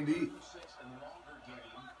are you making to eat?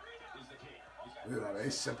 Look at that, a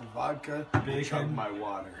sip of vodka. Bacon. Chug my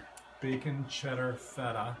water. Bacon, cheddar,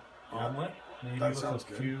 feta, omelet. Maybe That with sounds a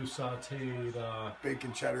good. few sauteed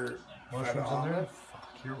Bacon cheddar. mushrooms feta in there. omelet.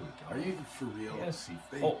 Fuck, here we go. Are you for real? Yes.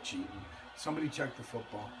 They cheating. Somebody check the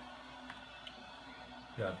football.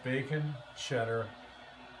 Got bacon, cheddar,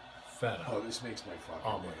 feta. Oh, this makes my fucking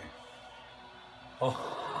Omelet. day.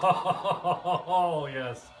 Oh,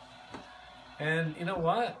 yes. And you know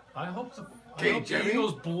what? I hope the Jimmy?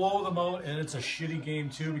 Eagles blow them out, and it's a shitty game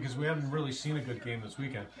too because we haven't really seen a good game this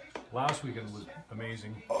weekend. Last weekend was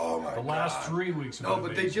amazing. Oh my God. The last 3 weeks have No, been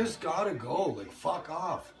but amazing. they just gotta go. Like, fuck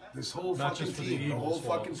off. This whole Not fucking just for team. the Eagles, whole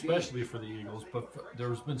fucking team. especially for the Eagles, but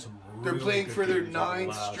there's been some They're really playing good for their games over the 9th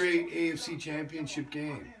last- straight AFC championship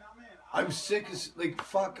game. I'm sick as, like,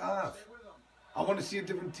 fuck off. I want to see a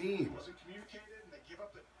different team.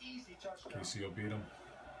 KCO beat them.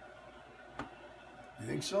 You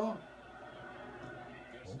think so?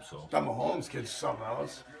 Hope so. That Mahomes kid's something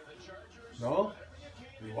else. No?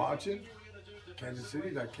 You watching? Kansas City,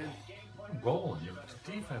 that kid. Rolling. Your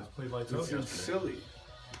defense played lights out This yesterday. is silly.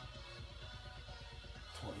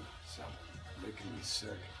 27. Making me sick.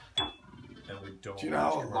 And we don't. Do you know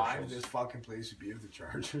how watch alive commercials. this fucking place would be if the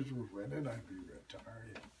Chargers were winning? I'd be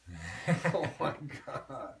retarded. Oh my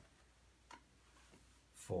God.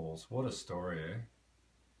 Foles. What a story, eh?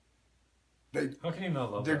 They, How can you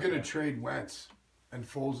not love they're that going to guy? trade Wentz, and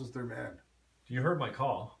Foles is their man. You heard my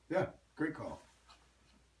call. Yeah, great call.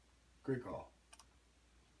 Great call.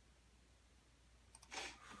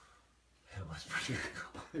 It was pretty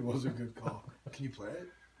cool. It was a good call. Can you play it?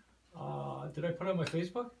 Did I put it on my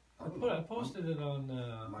Facebook? I posted it on.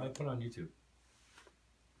 I put it on YouTube.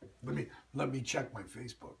 Let me check my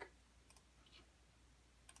Facebook.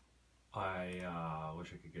 I wish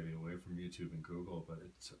I could get it away from YouTube and Google, but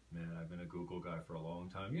I've been a Google guy for a long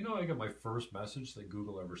time. You know, I got my first message that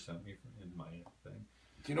Google ever sent me in my thing.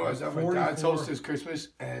 Do you know I was at my dad's house this Christmas,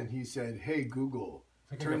 and he said, "Hey Google,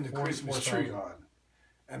 turn the Christmas tree on,"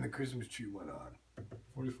 and the Christmas tree went on.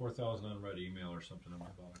 44,000 unread email or something in my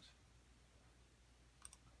box.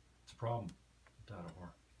 It's a problem. Data whore.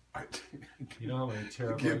 You know how many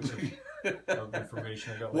terabytes of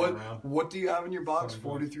information I got laying around? What do you have in your box?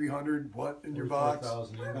 4,300 what in your box?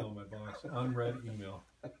 4,000 email in my box. Unread email.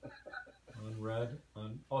 Unread.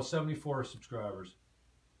 74 subscribers.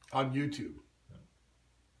 On YouTube. Yeah.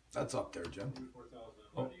 That's up there, Jim. 4,000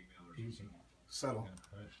 unread email. Easy. Settle.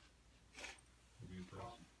 Yeah, right. We'll be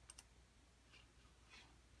impressed.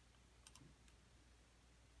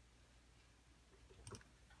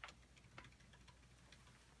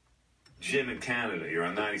 Jim in Canada, you're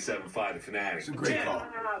on 97.5 The Fanatic. It's a great call.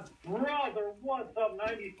 Brother, what's up?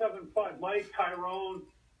 97.5, Mike, Tyrone,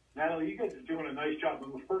 Natalie, you guys are doing a nice job.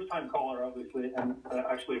 I'm a first-time caller, obviously, and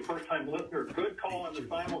actually a first-time listener. Good call on the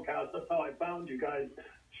simulcast. That's how I found you guys.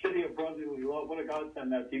 City of Brotherly Love. What a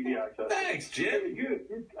godsend that TV access. Thanks, Jim.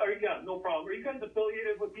 Yeah, no problem. Are you guys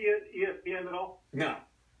affiliated with ESPN at all? No.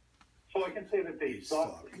 So I can say that they've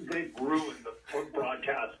ruined the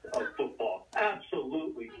broadcast of football.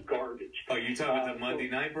 Absolutely garbage. Oh, you talking about the Monday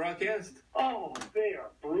night broadcast? Oh, they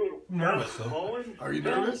are brutal. Nervous, Are you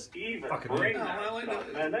nervous? Even Fucking bring no, that I stuff,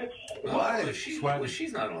 like man. That's Why? Well,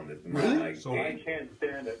 she's not on the Really? like, So- I can't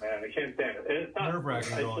stand it, man. I can't stand it. And it's not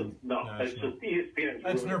Nerve-wracking it's going just, no, it's national. just ESPN.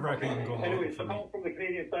 That's nerve-wracking going Anyways, for I'm me. calling from the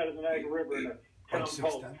Canadian side of the Niagara River, and town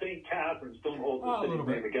called St. Catharines. Don't hold the city's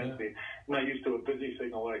name against me. I'm not used to a busy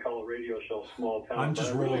signal when I call a radio show small town. I'm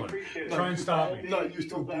just rolling. Try and stop me. Not used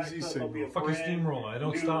to a busy signal. Fucking steamroller. I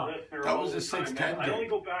don't stop. That was a 610 I only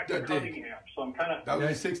go back to Cunningham, so I'm kind of that was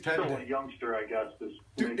a 610 still a youngster, I guess.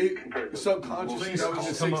 Dude, subconsciously, that was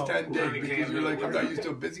a 610 day because you're like, I'm not used to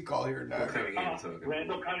a busy call here now.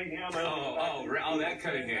 Randall Cunningham. Oh, that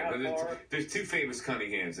Cunningham. There's two famous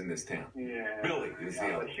Cunninghams in this town. Yeah. Really?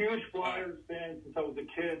 I'm a huge Flyers fan since I was a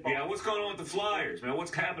kid. Yeah, what's going on with the Flyers, man?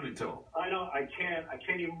 What's happening to them? I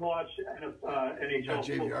can't even watch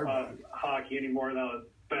NHL hockey anymore now.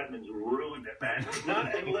 Batman's ruined it, man.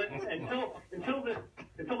 Not until the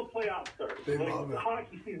playoffs start. They love it. The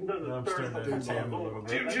hockey season doesn't start.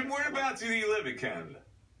 Jim, whereabouts do you live in Canada?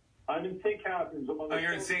 I'm in St. Catharines. Oh,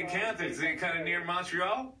 you're in St. Catharines. Is it kind of near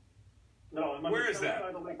Montreal? No, I'm on Where the is that?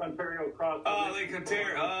 side of Lake Ontario, across. Oh, Lake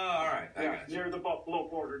Ontario. Oh, all right. I got you. Near the Buffalo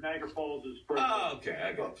border. Niagara Falls is. Oh, okay.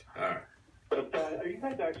 I got you. All right. But are you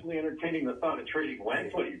guys actually entertaining the thought of trading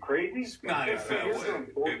Wentz? What, are you crazy? Not if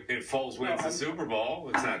Foles wins the Super Bowl.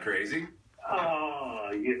 It's not crazy. You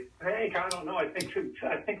think? I don't know. I think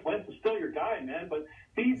Wentz is still your guy, man. But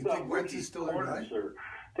these Wentz is still your guy?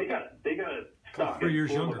 They got to stop. 3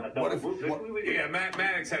 years younger. Yeah,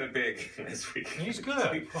 Maddox had a big this week. He's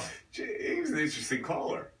good. He was an interesting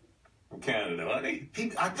caller. Canada, wasn't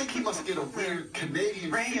he? I think he must get a weird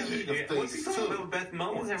Canadian feed of things. What's he talking about, Beth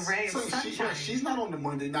Mullins? She's not on the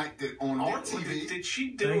Monday night on our TV. Did she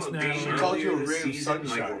do a game She called you a ray of season,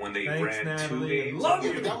 sunshine. like when they Thanks, ran Natalie. 2 games? Love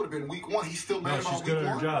Yeah, but that would have been week 1. He's still mad about she's good week at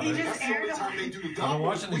her 1. job. He That's just That's the aired only time they do the I'm double.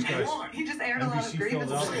 watching these guys. He just aired a lot of NBC grievances.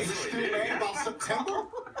 Philadelphia. He's still mad about September.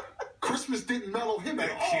 Christmas didn't mellow him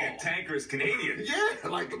at all. Cantankerous Canadian. Yeah,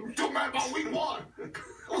 like still mad about week 1. It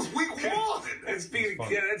was week 1. Let's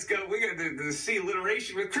go. We got the C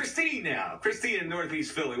alliteration with Christine now. Christine in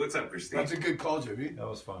Northeast Philly. What's up, Christine? That's a good call, Jimmy. That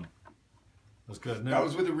was fun. That was good. That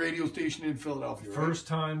was with a radio station in Philadelphia, right? First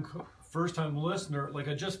time listener. Like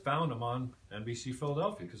I just found him on NBC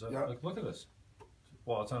Philadelphia because like look at this.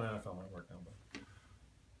 Well, it's on NFL Network now, but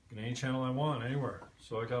any channel I want, anywhere.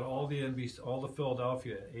 So I got all the NBC, all the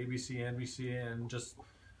Philadelphia, ABC, NBC, and just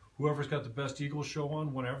whoever's got the best Eagles show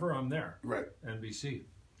on, whenever I'm there. Right. NBC.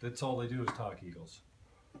 That's all they do is talk Eagles.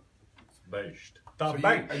 It's based.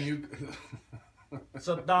 It's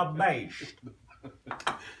a da based.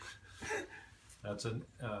 That's an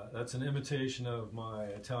imitation of my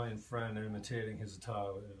Italian friend imitating his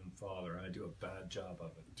Italian father. I do a bad job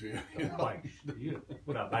of it. Do you?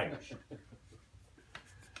 What a based.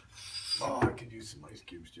 Oh, I could use some ice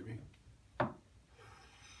cubes, Jimmy.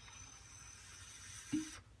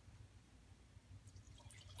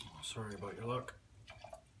 Sorry about your luck.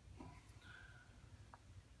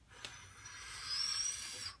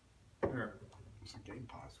 Here. What's the game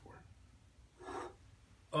pause for?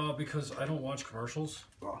 Because I don't watch commercials,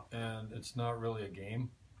 and it's not really a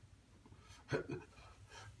game.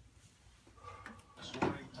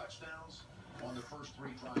 Scoring touchdowns on the first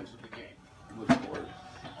 3 drives of the game. You look bored.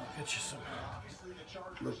 I'll get you some. Obviously, the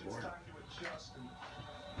Chargers, Look it's bored. time to adjust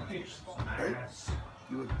Right?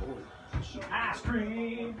 You look bored. Ice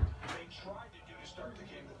cream. They tried to do to start the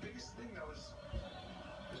game. The biggest thing, though, is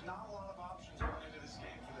there's not a lot of options going into this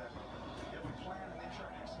game for them. They have a plan and they try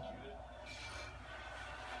to execute it.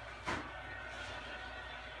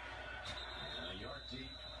 And a yard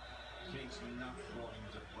deep. Kate's not going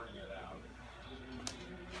to bring it out.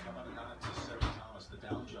 How about a nod to Sarah Thomas, the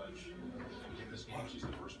down judge in this game? She's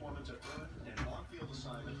the first woman to earn an on-field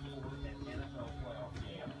assignment for an NFL playoff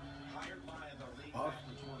game. Hired by the league back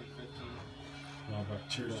in 2015.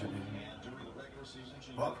 Cheers, Jimmy. And during the regular season,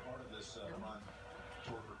 she was part of this run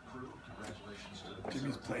toward her crew. Congratulations to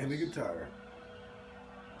Jimmy's playing the guitar.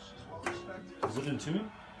 She's well respected. Is it in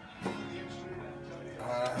tune?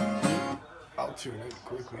 I'll tune it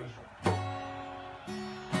quickly.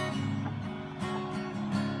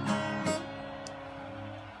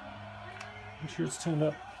 Make sure it's tuned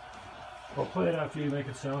up. I'll play it after you make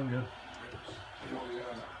it sound good.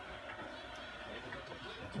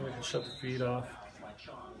 So we can shut the feed off.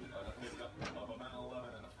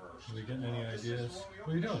 Are we getting any ideas?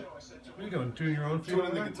 What are you doing? What are you doing? Tuning your own feed?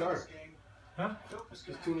 Tuning the guitar. Huh? Just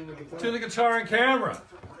tuning the guitar. Tune the guitar on camera.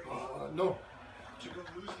 No.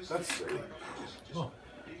 That's Oh,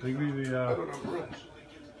 they give you the. I don't have room.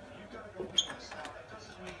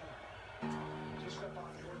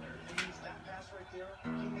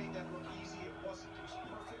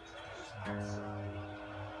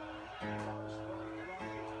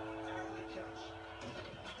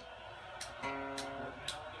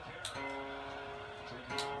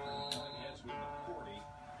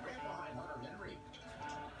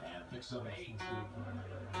 some 8. I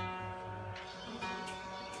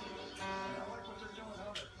like what they're doing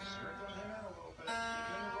on it. Sprinkling him in a little bit.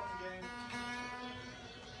 In the run game.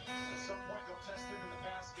 At some point, they'll test him in the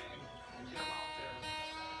pass game and get him out there.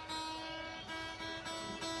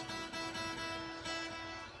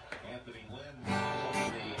 Anthony Lynn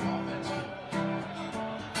on the offense.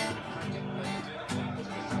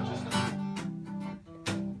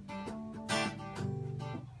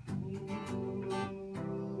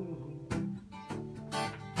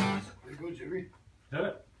 There you go, Jimmy. Hit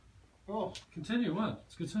it. Oh, Continue. What?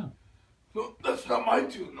 It's a good sound. no, that's not my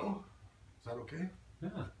tune, no. Is that okay? Yeah.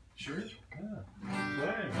 Sure. Yeah.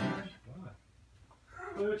 Play, man.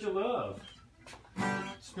 Play what you love.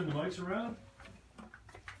 Spin the mics around.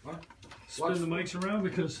 What? Spin the mics around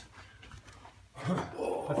because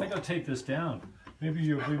I think I'll take this down. Maybe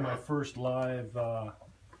you'll be my first live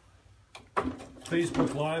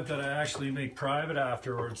Facebook Live that I actually make private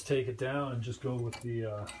afterwards. Take it down and just go with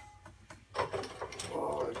the.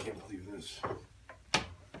 Oh, I can't believe this.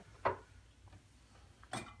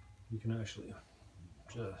 You can actually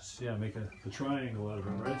just make the triangle out of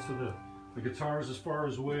it, right? So the guitar is as far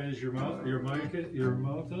away as your mouth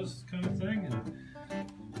is, kind of thing. And,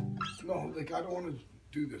 No, like I don't want to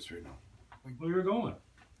do this right now. well, you're going.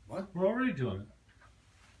 What? We're already doing it.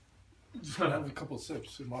 Just gonna have a couple of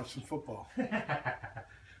sips and watch some football.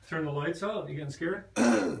 Turn the lights out. You getting scared?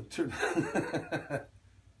 Turn.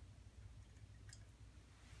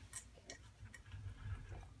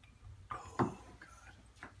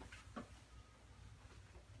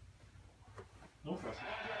 No pressure.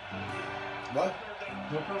 What?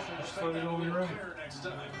 No pressure. Just let it go when you're ready. It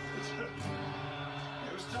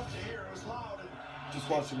was tough to hear. It was loud. And Just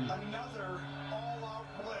watching. another all-out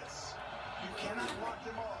blitz. You cannot lock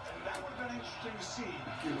them up, and that would have been interesting to see.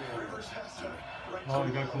 Give me a- Rivers has to. Oh, you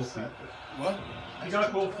got cool feet. What? You got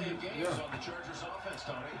cool feet. Yeah. On the Chargers offense,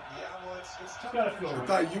 Tony. Yeah, well, it's tough. Gotta feel I right.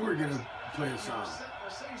 thought you were gonna play a song. We're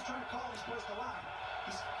saying he's trying to call this place the line.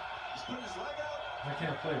 He's putting his leg out, I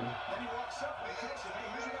can't play, man. then he walks up and he kicks it.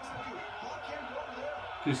 Hey, here's what he wants to do. Block him, go over there.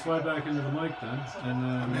 Okay, slide back into the mic then, and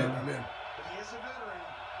then. I'm in. I'm in. But he is a veteran.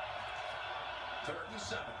 3rd and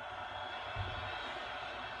 7.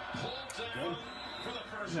 Pulled down for the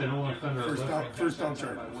first Yeah, I don't want to offend our First down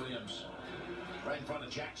turn. by Williams. Right in front of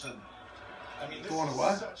Jackson. I mean, this Going to is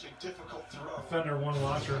what? such a difficult throw. Fender one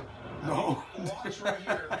watcher. No. Watch right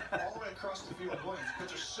here, all the way across the field, Williams, but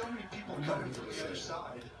there's so many people coming from the other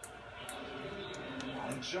side.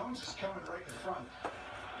 And Jones is coming right in front.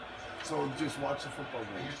 So just watch the football And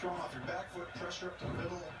game. you're throwing off your back foot, pressure up the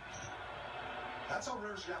middle. That's how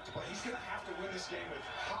Rivers got to play. He's going to have to win this game with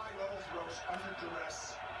high-level throws under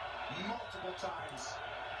duress multiple times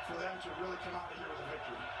for them to really come out of here with a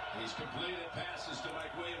victory. He's completed passes to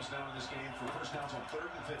Mike Williams now in this game for first downs on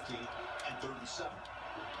 3rd and 15 and 3rd and 7.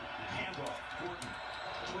 Handoff, Gordon,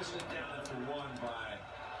 twisted down after 1 by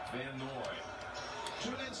Van Noy.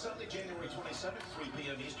 Tune in Sunday, January 27th, 3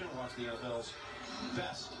 p.m. Eastern. Watch the NFL's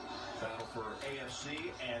best battle for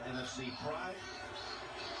AFC and NFC pride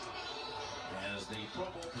as the Pro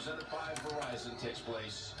Bowl presented by Verizon takes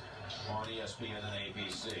place on ESPN and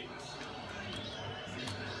ABC.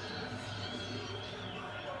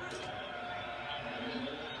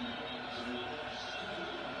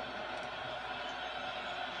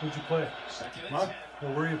 Who'd you play? What?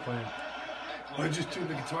 What were you playing? I just tuned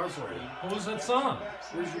the guitar for you. What was that song?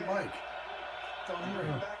 Where's your mic? Back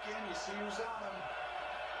in, you see who's on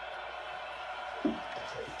him.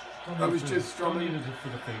 I was just strumming. Don't need it for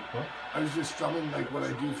the fake book. I was just strumming like what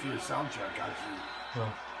I do for your sound check, actually.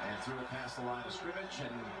 Well, And threw it past the line of scrimmage, and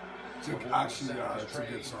It's a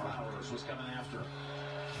good song. Flowers was coming after.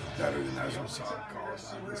 Better than Ezra's song called this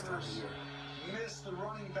time of year. Missed the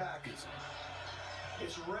running back.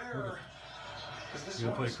 It's rare. you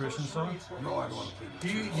gonna play a Christian song? No, I don't want to play Do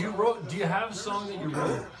this. do you have a song that you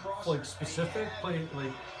wrote like specific? Play like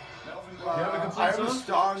you have a complete I have a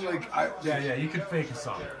song? song like Yeah, you can fake a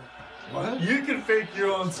song. What? You can fake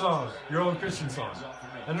your own song, your own Christian song,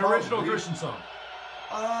 an original Probably. Christian song.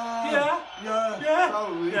 Yeah.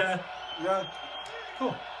 Probably. Yeah.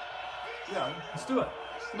 Cool. Yeah. Let's do it.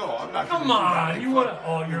 No, I'm not. Come gonna do on, that. you wanna?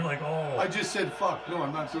 Oh, you're like, oh. I just said fuck. No,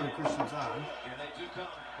 I'm not doing a Christian song. And they do come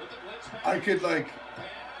with the blitz pass.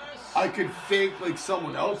 I could fake like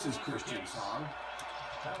someone else's Christian song.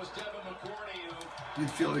 That was Devin McCourty who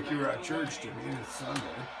You'd feel like you were at church to me. It's Sunday.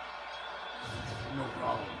 No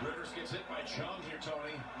problem. Rivers gets hit by Chung here,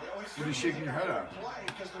 Tony. What are you shaking your head at?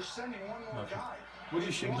 Because they're sending one more guy. What are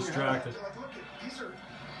you shaking your head Distracted. They're like, look, these are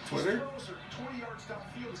Twitter? these throws are 20 yards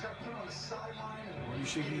downfield. He's got to put it on the sideline. What are you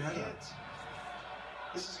shaking your head at?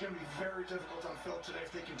 This is going to be very difficult on Phil today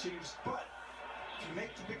if they continue. But if you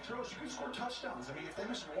make the big throws, you can score touchdowns. I mean, if they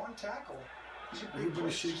miss one tackle,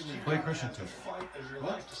 everybody's shaking their play Christian too.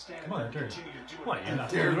 What? Come on, Derek. What?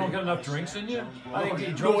 You don't got enough drinks in you? I think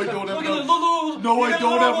you no, I don't have enough. No, I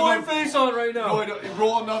don't have enough face on right now. No, I don't.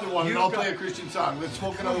 Roll another one, and I'll play a Christian song. Let's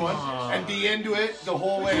smoke another one, and be into it the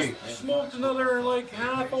whole way. Smoked another like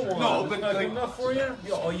half a one. No, but not like, enough for you.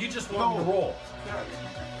 Oh, you just want me to roll.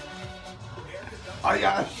 I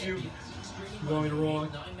asked you. You want me to roll?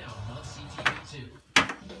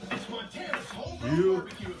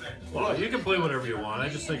 Well, you can play whatever you want. I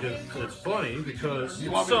just think it's funny because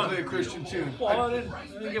you want me to play a Christian tune. Well, I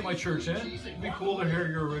didn't get my church in. It'd be cool to hear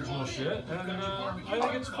your original shit, and I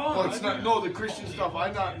think it's fun. Well, it's not. No, the Christian stuff.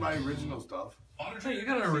 I not my original stuff. Hey, you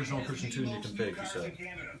got an original Christian tune you can fake. You said.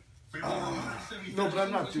 No, but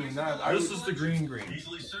I'm not doing that. This is the green.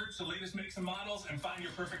 Easily search the latest makes and models and find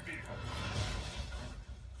your perfect vehicle.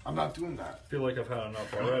 I'm not doing that. I feel like I've had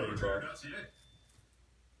enough already, but.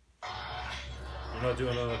 You're not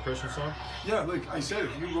doing another Christian song? Yeah, like I said,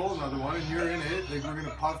 if you roll another one and you're in it, like we're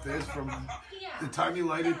gonna pop this from the time you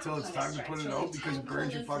light it till it's time to put it out because it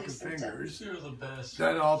burns your fucking fingers. You're the best.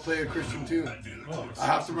 Then I'll play a Christian tune. I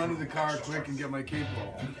have to run to the car quick and get my cape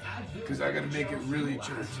on because I gotta make it really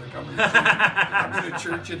church. Like I'm gonna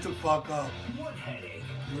church it the fuck up.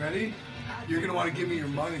 You ready? You're gonna want to give me your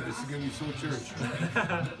money. This is gonna be so church.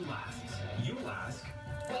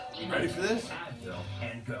 You ready for this?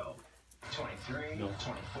 And go. 23, no.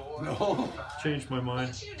 24. No. Changed my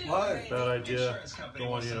mind. What? Bad idea. Don't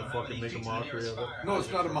want you to fucking make a mockery of it. No, it's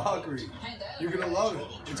not a mockery. You're gonna love it.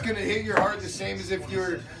 It's gonna hit your heart the same as if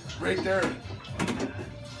you're right there.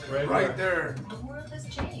 Right there. The world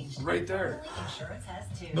has changed. Right there. Insurance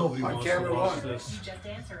has too. Nobody on wants camera to watch one. this. You just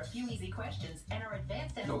answer a few easy questions and our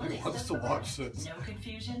advanced Nobody analytics wants does to the watch rest. this. No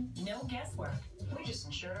confusion, no guesswork. We just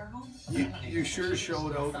insured our home. You sure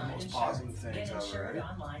showed out the most positive things Get ever, insured right?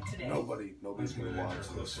 online today. Nobody's gonna watch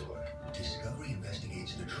this. Discovery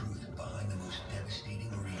investigates the truth behind the most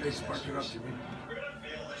devastating Hey, spark it up, Jimmy.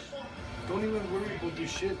 Don't even worry about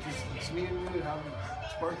this shit. It's me and you having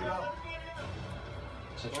spark it up.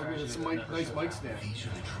 It's a nice mic stand. These are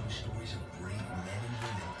the true stories of brave men and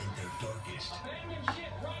women in their darkest.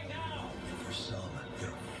 And for some,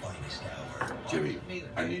 their finest hour. Jimmy,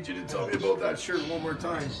 I need you to tell me about that shirt one more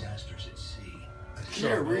time. Disasters at sea.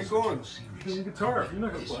 Here, where you going? Play the guitar. You're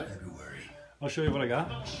not gonna play. I'll show you what I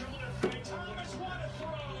got.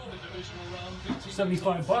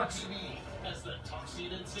 $75.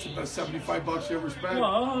 It's about $75 you ever spent.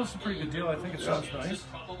 Well, that's a pretty good deal. I think it sounds nice.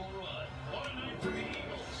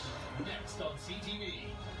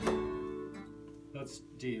 That's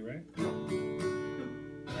D, right?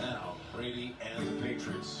 Now, Brady and the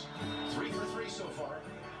Patriots. 3 for 3 so far.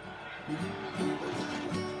 7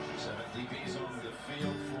 DBs on the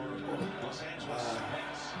field for Los Angeles.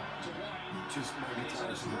 Pass to White. Just my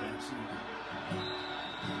guitar's in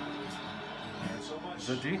And so much Is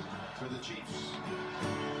that D? for the Chiefs.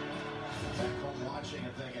 Back home watching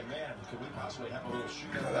and thinking, man, could we possibly have a little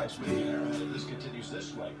shootout next week if this continues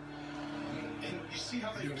this way? And you see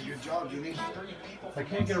how they Doing a good job, Jimmy. I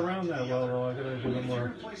can't get around that well, though. I gotta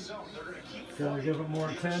give it more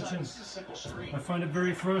attention. I find it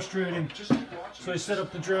very frustrating. So I set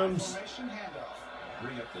up the drums,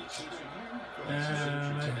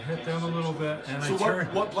 and I hit down a little bit, and So I turn.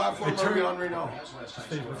 what platform are we on right now?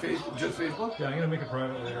 Facebook. Facebook? Just Facebook? Yeah, I'm gonna make it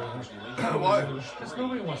private later. Why? Because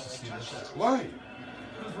nobody wants to see this. Why?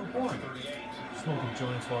 Because we're boring. Smoking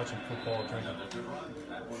joints, watching football, drinking.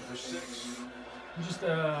 Just,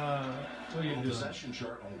 what are you doing? Possession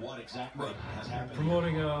chart on what exactly has happened.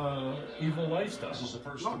 Promoting evil lifestyle. This is the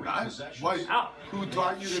first No, three not. possessions. Why? Ow. Who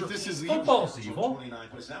taught you that this is evil? Football's evil. 29,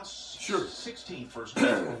 but it's now Sure. 16 first.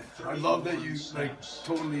 I love that you like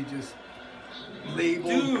totally just label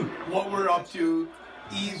Dude. what we're up to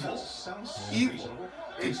evil. Sounds Evil.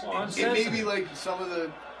 Well, It may be like some of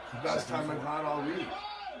the best time I've had all week.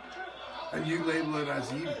 And you label it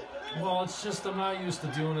as evil. Well, it's just I'm not used to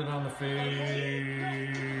doing it on the Facebook.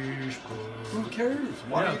 Who cares?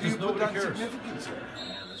 Why Yeah, do you 'cause put nobody that cares. significance there?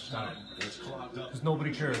 it's clogged up. Because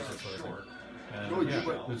nobody cares. That's what I think. And No, yeah,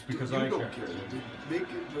 but it's because you I don't care. care. Make it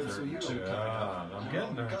so you don't care. Yeah, I'm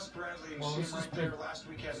getting there. Gus Bradley Well, this is right big. there last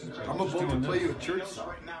week has I'm Just about to doing play this. you a church song.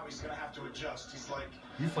 right now he's gonna have to adjust. He's like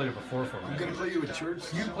You played it before for I'm me. gonna play you a church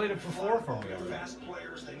You song. played it before for me. fast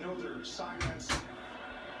players. They know their assignments.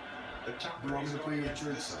 The top You want me to play you a against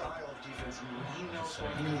church this song? style of defense. And he knows what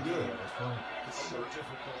I'm gonna do it. That's fine. it's so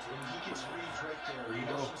difficult. And he gets reads right there. He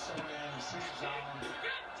knows someone in, he sees down.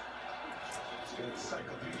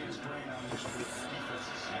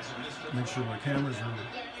 Make sure my camera's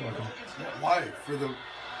working. Why? For the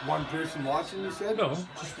one person watching, you said? No,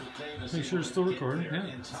 just make sure it's still recording. Yeah.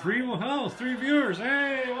 3 viewers.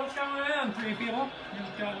 Hey, what's going on, 3 people?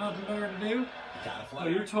 You've got nothing better to do? Oh,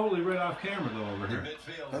 you're totally right off camera, though, over here.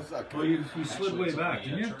 That's not good. Well, you slid way back,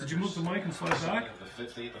 didn't you? Did you move the mic and slide back?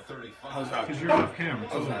 How's that? Because you're off camera.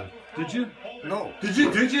 How's that? Did you? No. Did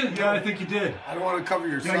you? Yeah, I think you did. I don't want to cover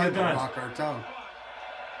your Yeah, side you and done. rock our tongue.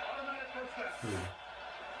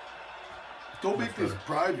 Don't make this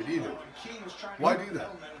private either. Why do that?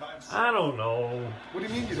 I don't know. What do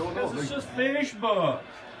you mean you don't know? Because it's just Facebook.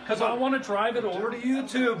 Because I want to drive it over to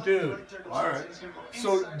YouTube, dude. All right.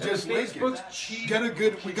 So just make Facebook's it. cheap. Get a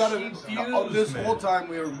good. We got cheap to. views, This man. whole time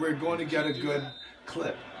we're going to get a good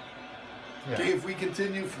clip. Yeah. Okay, if we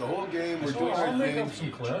continue for the whole game, we're So doing I'll our make thing. up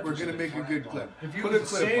some clips. We're gonna make a good clip. If you Put a clip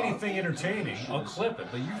say up. anything entertaining, I'll clip it.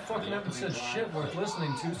 But you fucking haven't said shit worth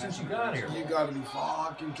listening to since you got here. You gotta be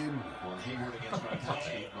fucking kidding me.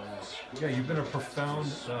 Yeah, you've been a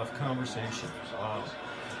profound conversation. Wow.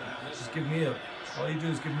 Just give me all you do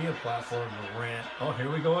is give me a platform to rant. Oh,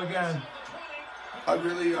 here we go again. I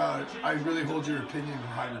really hold your opinion in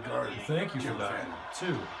high regard. Thank you Jim for that, Fannon.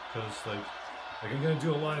 too. Because, like I'm going to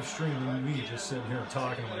do a live stream of me just sitting here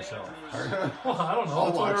talking to myself. Well, I don't know. I'll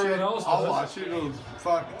That's what watch everyone it. else I'll does. watch it. It'll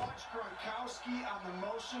fuck.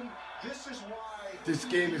 This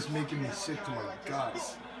game is making me sick to my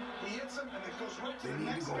guts. They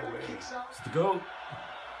need to go away. It's the GOAT.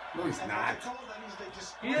 No, he's not.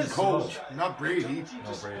 He is. He's coach, not Brady.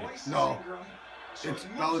 No, Brady. No. It's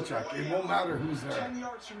Belichick. It won't matter who's there. 10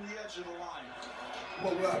 yards from the edge of the line.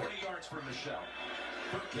 Won't matter. 40 yards for Michelle.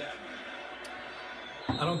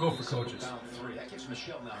 I don't go for coaches. That gives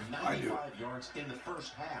Michelle now I do. 95 yards in the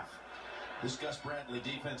first half. This Gus Bradley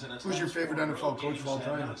defense and Who's your favorite NFL coach of all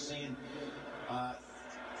time? Seen,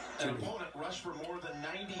 an opponent rush for more than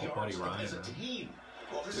 90 Buddy yards Ryan, as a man. team.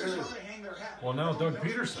 Well, this is how they hang their hat. Well, now Doug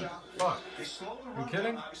Peterson. Fuck. They slow the You run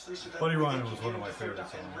kidding? down, obviously, so that Buddy they Ryan can was get one of in my the third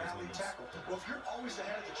favorites down on and those rally leagues. tackle. Well, if you're always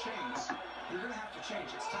ahead of the chains, you're going to have to change.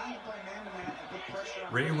 It's time to play man-to-man and put pressure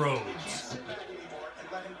on Ray him. Rhodes. You can't sit back anymore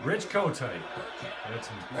and let him Rich Kotite. That's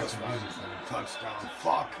some Next fucking one. music. Touchdown.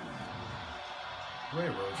 Fuck.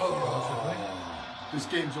 Ray Rhodes. This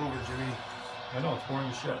game's over, Jimmy. I know, it's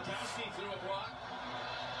boring as shit.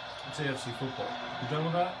 It's AFC football. You done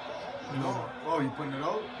with that? No. Oh, you putting it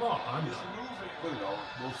out? No, I'm done. Put it out.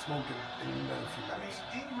 We'll smoke it in a few minutes.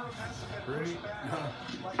 Ingram hasn't been Great. pushed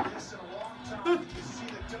back like this in a long time. You can see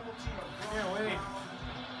the double team of Yeah, wait.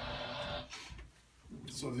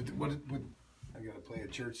 So, what, I gotta play a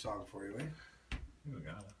church song for you, eh? You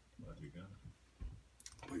got it. But you got it.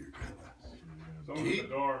 But you're gonna. Open the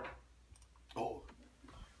door. Oh.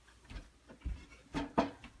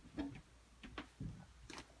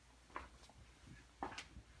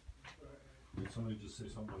 Did somebody just say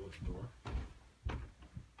something about the door?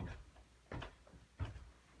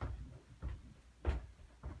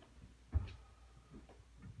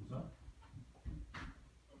 What's that?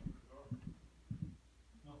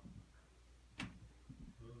 No.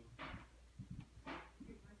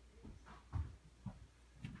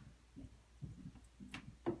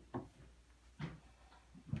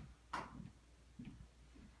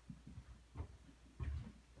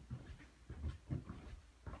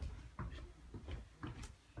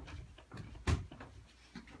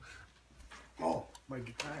 Oh, my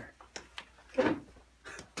guitar. Did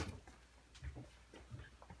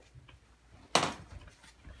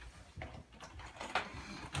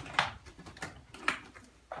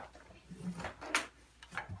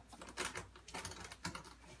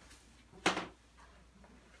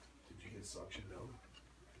you get suctioned out?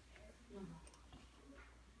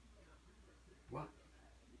 What?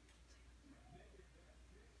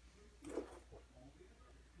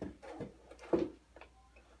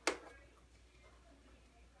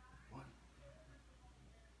 What?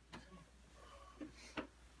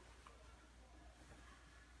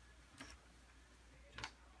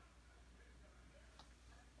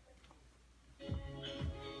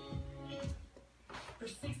 For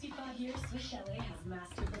 65 years, Swiss Chalet has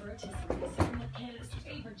mastered the rotisserie, serving up Canada's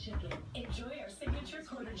favorite chicken. Enjoy our signature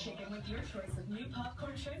quarter chicken with your choice of new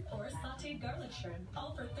popcorn shrimp or sauteed garlic shrimp,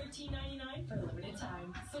 all for $13.99 for a limited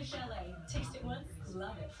time. Swiss Chalet, taste it once,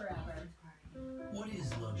 love it forever. What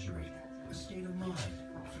is luxury? A state of mind,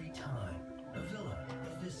 free time, a villa,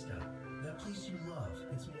 a vista, that place you love.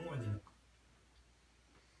 It's more than...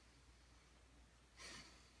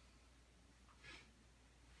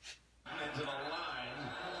 Into the line.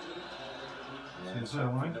 Is that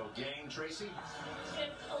line? No gain, Tracy.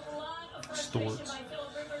 It's a lot of Storts. By Phil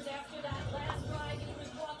Rivers after that last ride. He was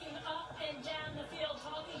walking up and down the field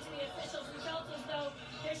talking to the officials. We felt as though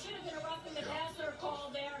there should have been a roughing the passer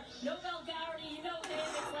call there. No vulgarity, you know him.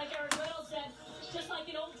 It's like Eric Little said, just like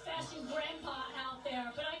an old-fashioned grandpa out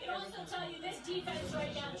there. But I can also tell you this defense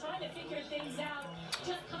right now trying to figure things out.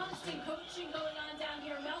 Just constant coaching going on down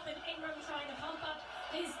here. Melvin Ingram trying to pump up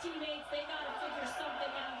his teammates. They got to figure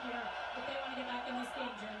something out here if they want to get back in this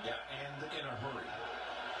game, Jim. Yeah, and in a hurry.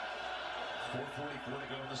 4:44 to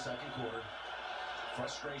go in the second quarter.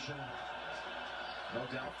 Frustration, no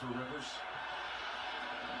doubt, for Rivers.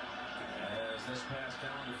 As this pass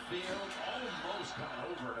down the field, almost coming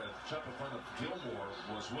over to jump in front of Gilmore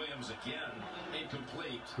was Williams again.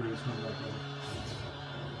 Incomplete.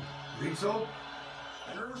 Think so?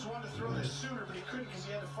 And Rivers wanted to throw this sooner, but he couldn't because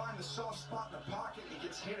he had to find the soft spot in the pocket, and he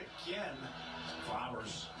gets hit again.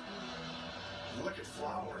 Flowers. Look at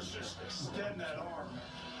Flowers just extend that arm.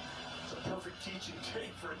 It's a perfect teaching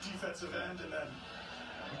tape for a defensive end, and then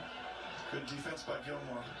good defense by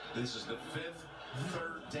Gilmore. This is the 5th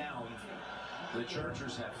third down the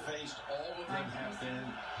Chargers have faced. All of them have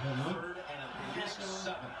been third and at least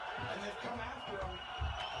 7. And they've come after him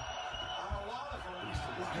on a lot of them.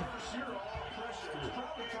 Rivers here, a lot of pressure. It's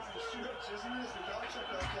probably time to switch, isn't it? The Belichick,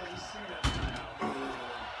 okay, he's seen it.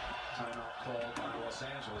 Timeout called by Los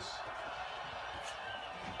Angeles.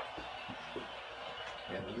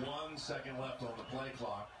 And 1 second left on the play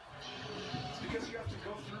clock. It's because you have to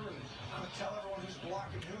go through and tell everyone who's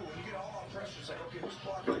blocking who. When you get all that pressure, it's like, okay, who's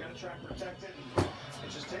blocking? I got to try and protect it. And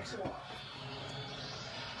it just takes a while.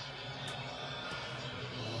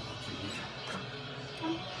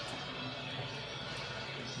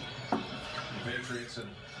 Patriots and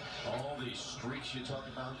all these streaks you talk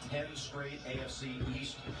about, 10 straight AFC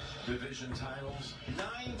East division titles,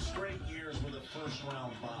 9 straight years with a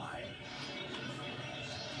first-round bye.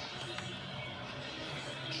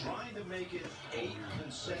 Trying to make it 8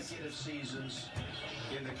 consecutive seasons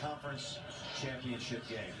in the conference championship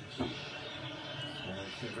game. And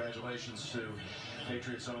congratulations to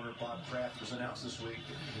Patriots owner Bob Kraft. Was announced this week.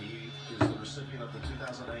 He is the recipient of the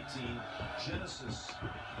 2019 Genesis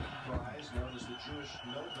Prize, known as the Jewish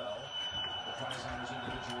Nobel. The prize honors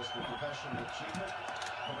individuals for professional achievement,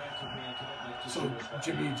 philanthropy, and commitment to Jewish. So,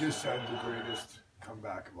 Jimmy, you just said the greatest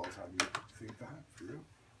comeback of all time. You think that for real?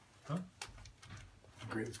 Huh? The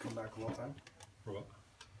greatest comeback of all time? For what?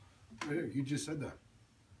 Yeah, you just said that.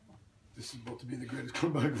 This is about to be the greatest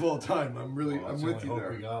comeback of all time. I'm really, well, I'm with you hope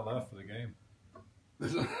there. We got left for the game.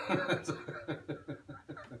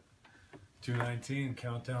 2:19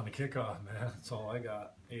 countdown to kickoff, man. That's all I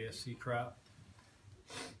got. AFC crap.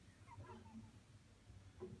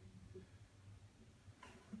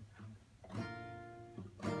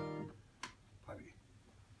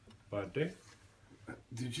 Buddy.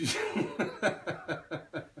 Did you?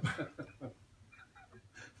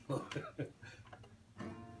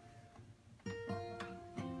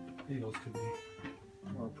 Eagles could be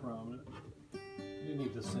more prominent. You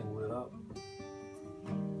need this thing lit up.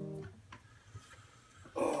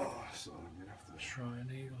 Oh, so I'm gonna have to. Shrine,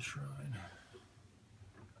 Eagle Shrine.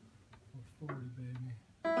 440, baby.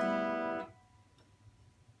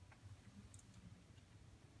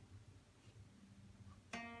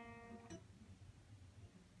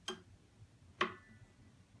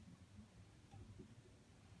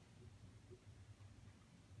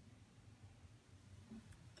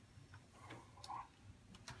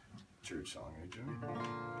 Church song, eh, Jimmy?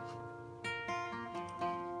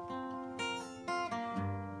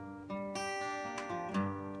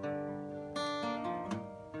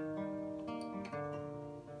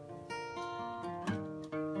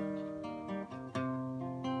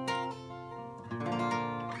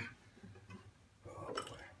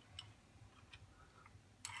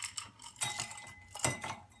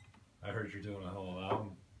 I heard you're doing a whole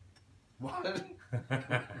album. What?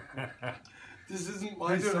 This isn't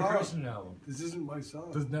my You're doing song. a Christian album. This isn't my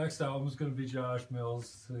song. The next album is going to be Josh Mills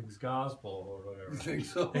sings gospel or whatever. You think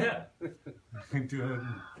so? Yeah. Do it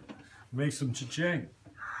and make some cha-ching.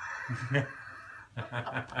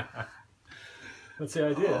 That's the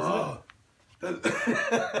idea, isn't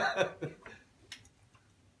it?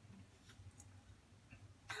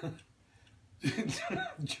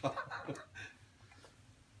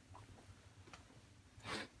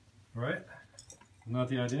 Right? Not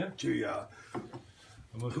the idea? Yeah.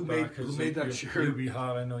 Who made that shirt? You'd be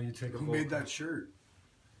hot. I know you take a Who vote. made that shirt?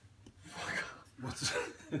 What's?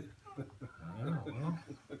 I don't know.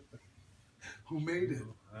 Who made it?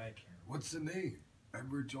 I can't. What's the name?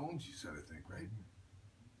 Edward Jones, you said, I think, right?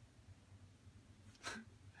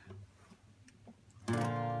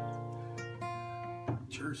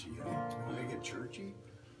 churchy, eh? Don't make it churchy?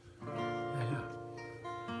 Yeah.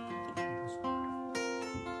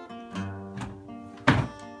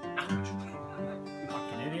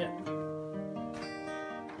 Fucking idiot.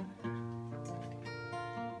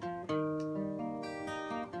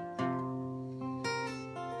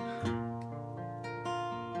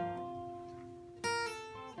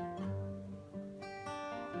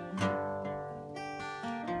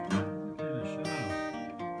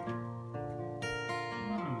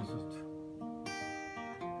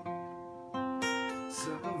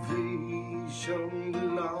 Salvation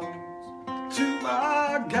belongs to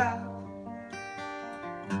our God,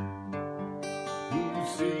 who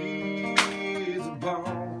sees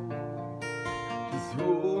upon the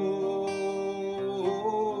throne,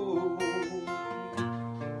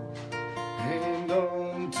 and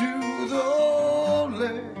unto the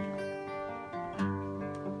Lamb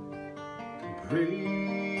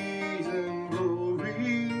praise and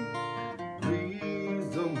glory,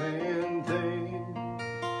 wisdom and thanks,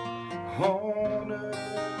 honor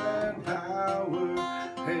and power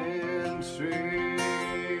and strength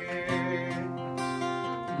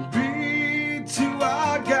be to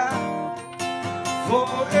our God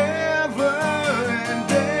forever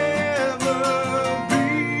and ever.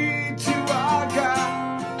 Be to our God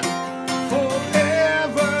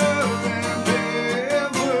forever and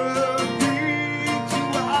ever. Be to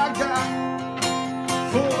our God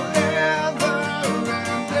forever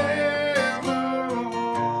and ever.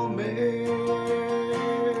 Amen.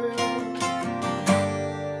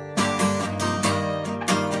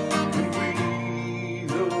 And we,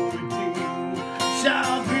 the redeemed,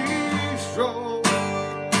 shall be strong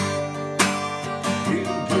in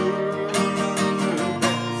goodness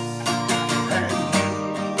and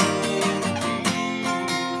unity,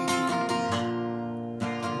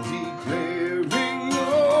 declaring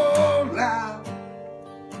aloud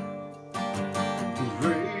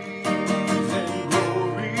praise and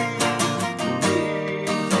glory,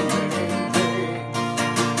 wisdom and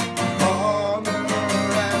thanks, honor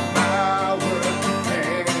and power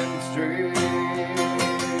and strength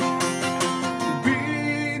be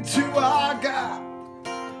to our God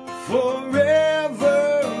forever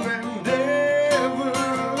and ever.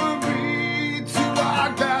 Be to our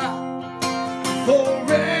God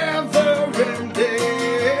forever and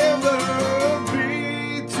ever. Be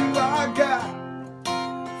to our God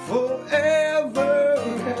forever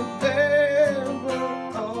and ever.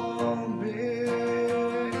 Amen.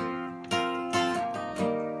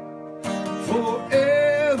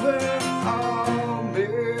 Forever.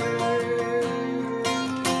 Amen.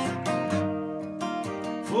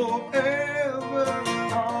 Forever.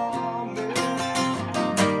 Amen.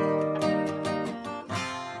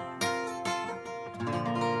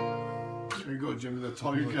 There you go, Jimmy. That's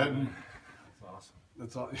all you're getting. That's awesome.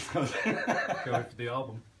 That's all. Can't wait for the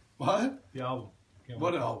album. What? The album. Can't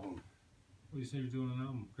What wait. album? Well, you said you're doing an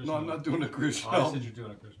album. No, I'm not doing a Christian Oh, I album. said you're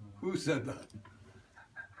doing a Christian album. Who said that?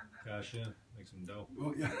 Cash in. Make some dough.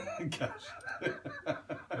 Well, yeah, gosh.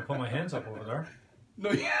 I put my hands up over there.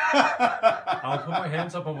 No, yeah. I'll put my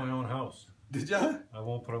hands up on my own house. Did ya? I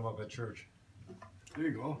won't put them up at church. There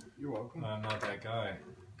you go. You're welcome. I'm not that guy.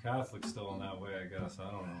 Catholic's still in that way, I guess. I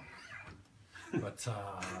don't know. But,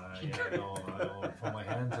 yeah, I don't put my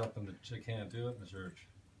hands up in the... I can't do it in the church.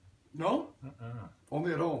 No?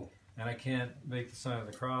 Only at home. And I can't make the sign of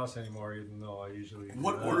the cross anymore, even though I usually do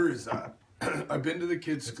What that. order is that? I've been to the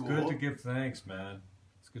kids' It's school. good to give thanks, man.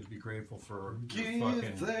 It's good to be grateful for Give your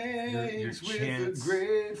fucking... thanks your with chance. a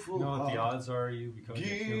grateful You know what the heart. odds are you becoming a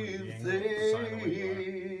human Give being? With the sign of what you are.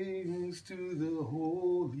 thanks to the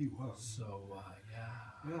Holy One. So,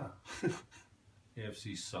 Yeah.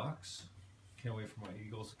 AFC sucks. Can't wait for my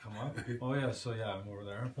Eagles to come up. Oh yeah, so yeah, I'm over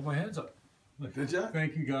there. Put my hands up. Look, Did ya?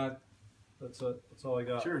 Thank you, God. That's it. That's all I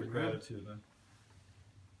got. Cheers, man. Gratitude, man.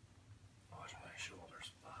 Gosh, my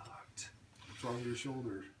shoulder's fucked. What's wrong with your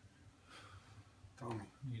shoulder? Tell me.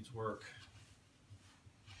 Needs work.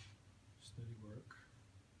 Steady work.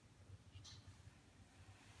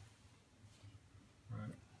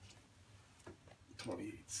 Right.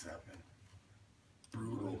 28-7.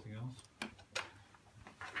 Brutal. Anything else?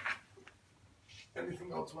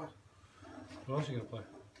 Anything else, what? What else you gonna play?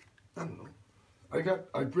 I don't know.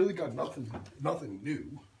 I really got nothing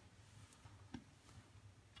new.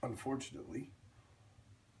 Unfortunately.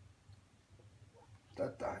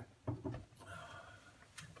 That died.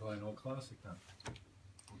 Play an old classic then.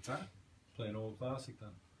 What's that? Play an old classic then.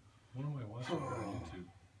 What am I watching on YouTube?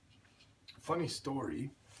 Funny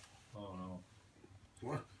story. Oh no.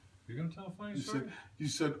 What? You're gonna tell a funny story? You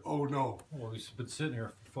said, oh no. Well, we've been sitting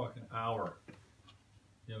here for a fucking hour.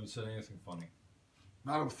 You haven't said anything funny.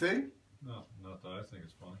 Not a thing? No, not that I think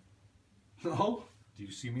it's funny. No? Do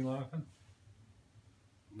you see me laughing?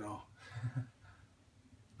 No.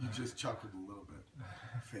 You just chuckled a little bit.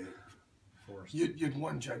 Fake. Forced. You'd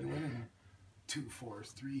one genuine and two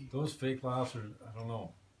forced, three. Those fake laughs are, I don't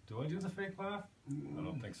know. Do I do the fake laugh? I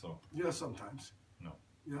don't think so. Yeah, sometimes. No.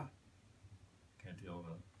 Yeah. Can't deal with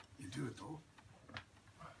it. You do it though.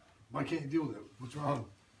 Why can't you deal with it? What's wrong?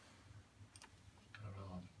 I don't know.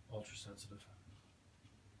 I'm ultra sensitive.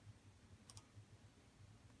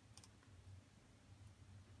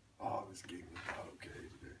 Oh, this game is not okay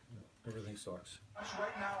today. Everything sucks.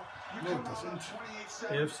 Right now, No, it doesn't.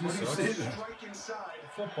 AFC What do you sucks. say that?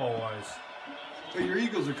 Football wise. Hey, your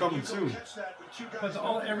Eagles are coming soon.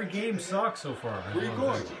 But every game sucks so far. Where are you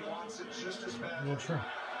going? Well, sure.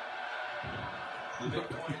 The big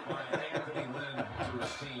point by Anthony Lynn to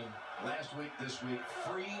his team last week, this week,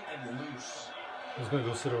 free and loose. I was going to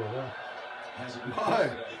go sit over there. Has a good Why?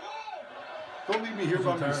 today. Don't leave me here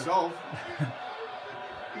by myself.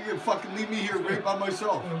 You can fucking leave me here right by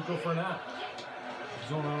myself. Go for a nap.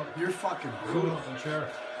 Zone out. You're fucking Zone brutal. out in the chair.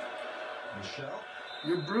 Michelle?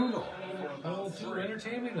 You're brutal. Oh,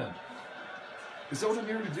 entertain me then. Is that what I'm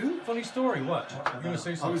here to do? Funny story, what? You're going to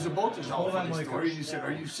say I something? was about to tell a Hold on, funny Mike. story. You said,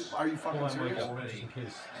 are you fucking Hold on, Mike, serious? just in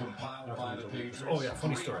case. Compiled by the Patriots. Oh, yeah,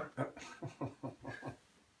 funny story.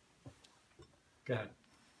 Go ahead.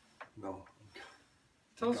 No.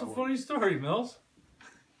 Tell us a funny story, Mills.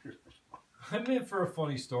 I'm in for a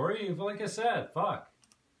funny story. Like I said, fuck.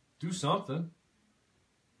 Do something.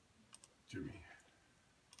 Jimmy.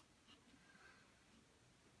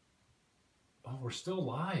 Oh, we're still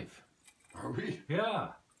live. Are we? Yeah.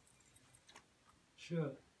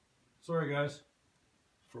 Shit. Sorry, guys.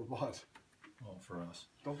 For what? Oh, for us.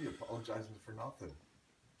 Don't be apologizing for nothing.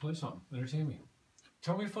 Play something. Entertain me.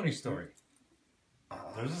 Tell me a funny story.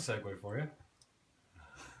 There's a segue for you.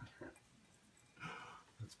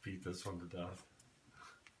 Let's beat this one to death.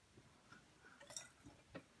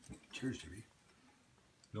 Cheers, Jimmy.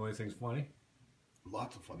 You know anything's funny?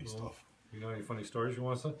 Lots of funny stuff. You know any funny stories you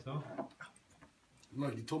want us to tell? No,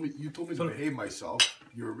 you told me to behave myself.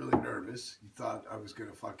 You were really nervous. You thought I was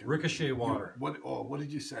gonna fucking Ricochet water. What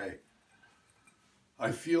did you say?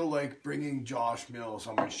 I feel like bringing Josh Mills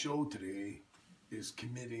on my show today is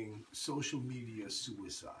committing social media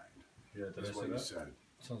suicide. Yeah, did I That's say what you that? said.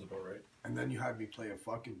 Sounds about right. And then you had me play a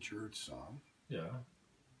fucking church song. Yeah.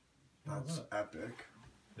 That's epic.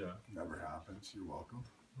 Yeah. Never happens. You're welcome.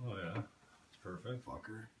 Oh yeah. It's perfect.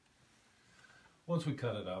 Fucker. Once we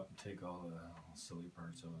cut it up and take all the silly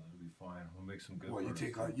parts of it, it'll be fine. We'll make some good. Well, you parts.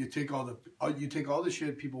 take all the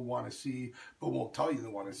shit people want to see, but won't tell you they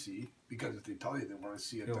want to see, because if they tell you they want to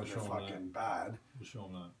see it, Yeah, then we'll they're show 'em fucking bad. We'll show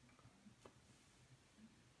them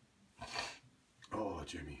that. Oh,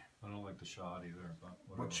 Jimmy. I don't like the shot either. But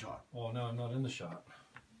whatever. What shot? Oh no, I'm not in the shot.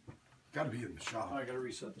 Got to be in the shot. I gotta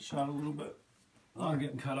reset the shot a little bit. Oh, I'm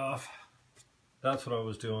getting cut off. That's what I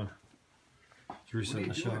was doing. Just resetting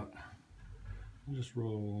the shot. I'm just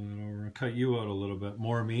rolling it over and cut you out a little bit.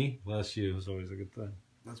 More me, less you is always a good thing.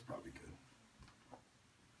 That's probably good.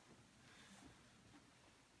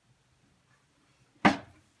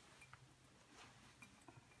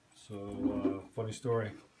 So, funny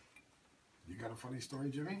story. You got a funny story,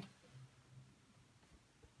 Jimmy?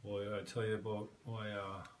 Well, yeah, I tell you about my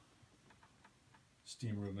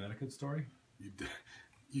steam room etiquette story.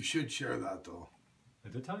 You should share that, though. I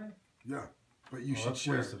did tell you? Yeah, but you should that's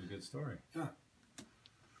share. That's a good story. Yeah.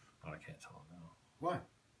 Oh, I can't tell it now. Why?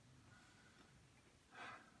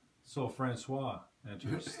 So Francois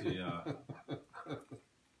enters the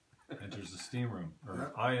steam room, or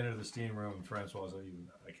Yeah. I enter the steam room, and Francois is even.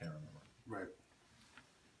 I can't remember. Right.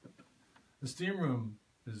 The steam room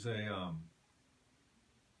is a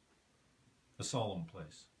solemn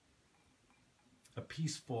place, a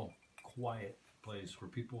peaceful, quiet place where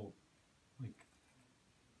people like.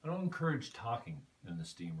 I don't encourage talking in the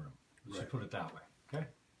steam room. Let's just put it that way. Okay.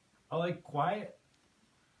 I like quiet.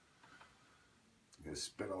 You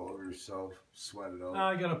spit all over yourself, sweat it out.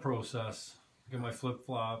 I got a process. I got my flip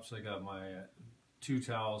flops. I got my 2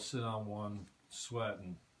 towels. Sit on one, sweat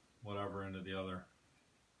and whatever into the other.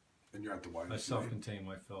 And you're at the YMCA. I self-contain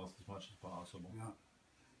my filth as much as possible. Yeah.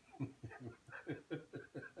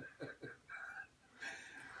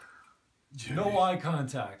 No eye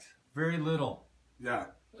contact. Very little.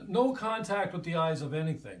 Yeah. No contact with the eyes of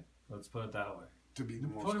anything. Let's put it that way. To be the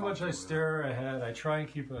most Pretty much I comfortable, stare ahead. I try and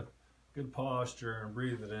keep a good posture and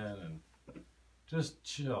breathe it in and just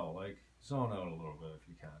chill. Like zone out a little bit if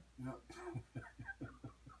you can. Yeah.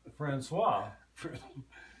 Francois,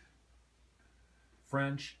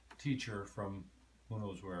 French teacher from who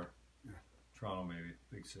knows where, Toronto, maybe.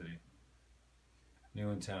 Big city.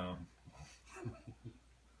 New in town.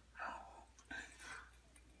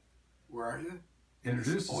 Where are you?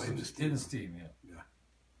 Introduces in the steam. Yeah.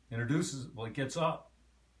 Introduces, well, it gets up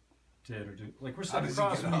to introduce. Like, we're sitting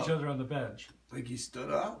across from each other on the bench. Like he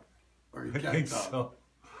stood up? Or he I think kept up? so.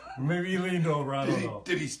 Maybe he leaned over, I don't know.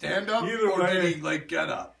 Did he stand up? Either or way, did he, like, get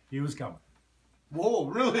up? He was coming. Whoa,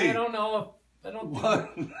 really? I don't know if, I don't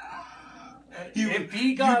What? If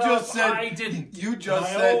he got up, I didn't. You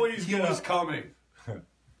just said he was coming.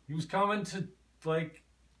 He was coming to, like,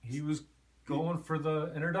 he was going for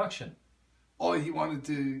the introduction. Oh, he wanted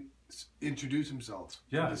to introduce himself.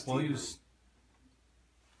 Yeah, well, he was...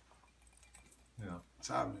 Yeah. It's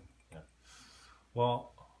happening. Yeah.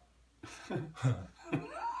 Well...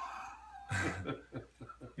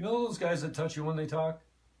 You know those guys that touch you when they talk?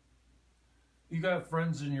 You got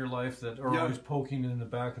friends in your life that are always poking in the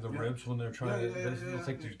back of the ribs when they're trying to... They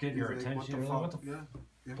think they're getting your attention. You're like, what the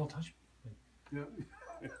fuck? Don't touch me. Yeah.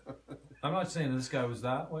 I'm not saying this guy was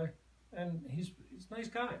that way. And he's a nice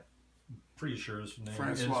guy. I'm pretty sure his name is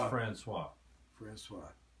Francois. Francois.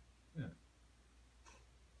 Yeah.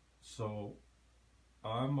 So,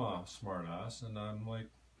 I'm a smart ass, and I'm like,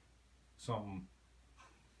 something...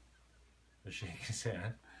 I shake his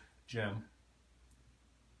hand. Jim.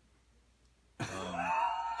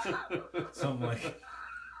 Something like...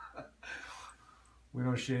 We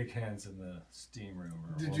don't shake hands in the steam room.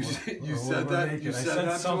 Or Did you said that? You said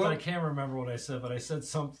that something. to him? I can't remember what I said, but I said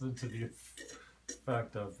something to the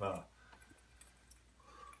effect of,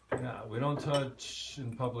 yeah, we don't touch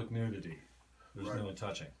in public nudity. There's no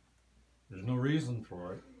touching. There's no reason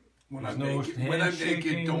for it. When I'm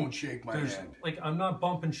naked, don't shake my hand. Like, I'm not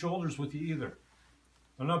bumping shoulders with you either.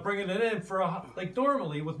 I'm not bringing it in for a... Like,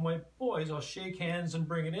 normally with my boys, I'll shake hands and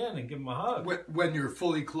bring it in and give them a hug. When you're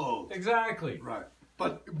fully clothed. Exactly. Right.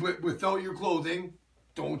 But without your clothing,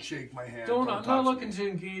 don't shake my hand. I'm not looking to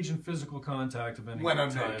engage in physical contact of any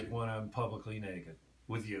type naked. when I'm publicly naked.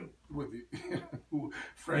 With you. With you.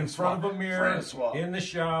 In front of a mirror, in the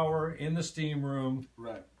shower, in the steam room.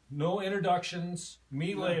 Right. No introductions.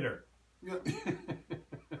 Me later. Yeah.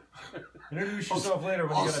 Introduce yourself later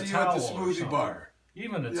when you got a towel. I'll see you at the smoothie bar.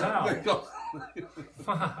 Even a towel.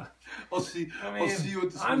 I'll see you at the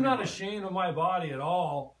smoothie bar. I'm not ashamed of my body at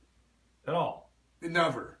all. At all.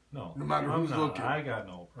 Never. No. No matter who's looking. I got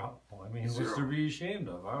no problem. I mean, what's to be ashamed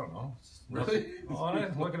of? I don't know. Really? Well,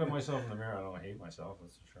 I'm looking at myself in the mirror. I don't hate myself,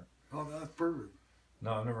 that's for sure. Oh, that's perfect.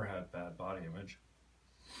 No, I've never had bad body image.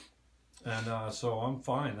 And so I'm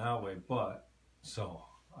fine that way, but, so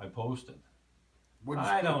I posted.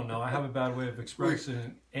 I don't know. I have a bad way of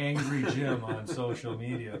expressing angry Jim on social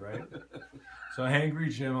media, right? So angry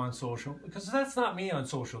Jim on social, because that's not me on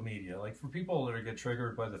social media. Like, for people that get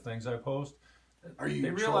triggered by the things I post, they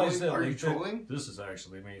realize that. Are you like, trolling? This is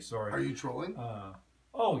actually me. Sorry. Are you trolling?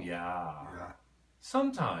 Oh yeah.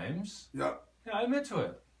 Sometimes. Yeah. Yeah, I admit to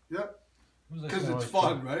it. Yeah. Because it's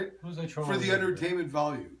fun, right? Who's I trolling? For the entertainment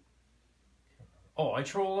value. Oh, I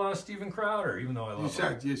troll Steven Crowder, even though I love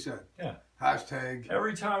him. You said. Yeah. Hashtag.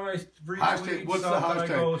 Every time I retweet what's something, the hashtag? I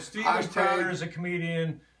go, Steven Crowder is a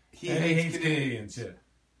comedian. He hates Canadians. Yeah.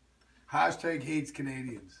 Hashtag hates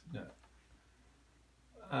Canadians. Yeah.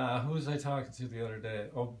 Who was I talking to the other day?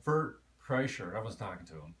 Oh, Bert Kreischer. I was talking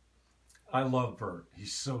to him. I love Bert.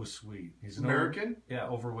 He's so sweet. He's an American?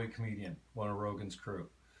 Overweight comedian. One of Rogan's crew.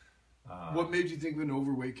 What made you think of an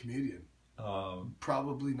overweight comedian?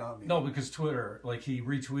 Probably not me. No, because Twitter, like, he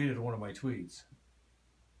retweeted one of my tweets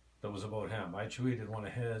that was about him. I tweeted one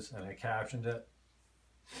of his, and I captioned it.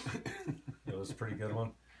 It was a pretty good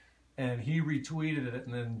one. And he retweeted it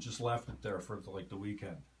and then just left it there for, like, the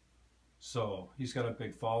weekend. So he's got a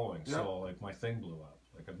big following. Yep. So, like, my thing blew up.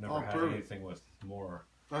 Like, I've never had anything with more.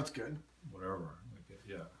 That's good. Whatever. Like,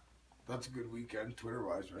 yeah. That's a good weekend,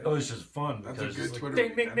 Twitter-wise, right? It was just fun. That's a good Twitter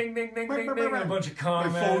ding, ding, ding, ding, ding, ding, ding, and a bunch of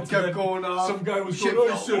comments. My phone kept going off. Some guy was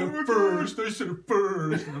going, I said it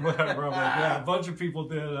first, and whatever. I'm like, yeah, a bunch of people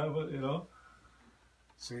did that, you know?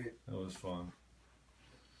 See? It was fun.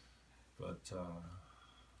 But,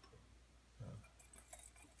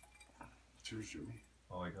 cheers, Jimmy.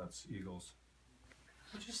 All I got's Eagles.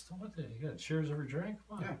 What the you got? Cheers every drink?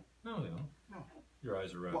 Come on. Yeah. No, you don't. No. Your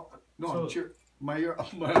eyes are red. Well, no, cheer. My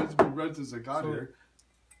eyes been red since I got here.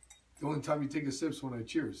 The only time you take a sip's when I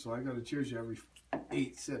cheers, so I got to cheers you every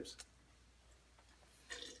 8 sips.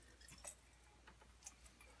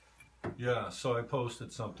 Yeah, so I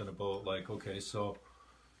posted something about, like, okay, so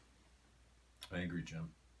Angry Jim.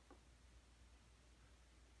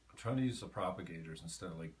 I'm trying to use the propagators instead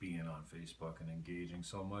of, like, being on Facebook and engaging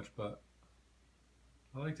so much, but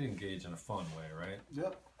I like to engage in a fun way, right?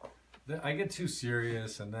 Yep. I get too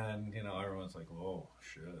serious, and then everyone's like, "Oh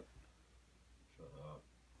shit, shut up,"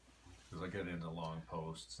 because I get into long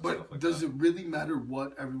posts. And stuff like does it really matter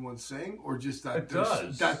what everyone's saying, or just that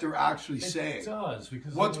they're actually saying? It does,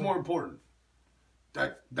 because what's more important?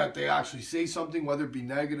 That they actually say something, whether it be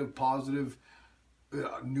negative, positive,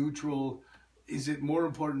 neutral. Is it more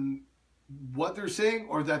important what they're saying,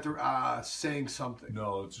 or that they're saying something?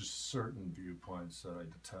 No, it's just certain viewpoints that I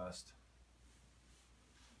detest.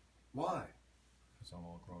 Why? Because I'm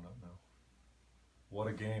all grown up now. What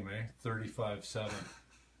a game, eh? 35-7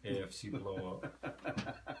 AFC blowout.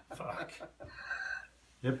 Fuck.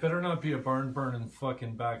 It better not be a barn burning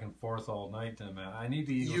fucking back and forth all night then, man. I need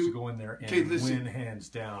the Eagles to go in there and win hands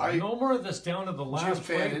down. No more of this down to the last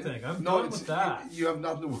play thing. I'm done with that. You have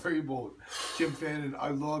nothing to worry about. Jim Fannon,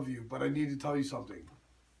 I love you, but I need to tell you something.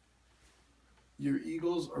 Your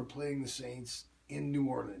Eagles are playing the Saints in New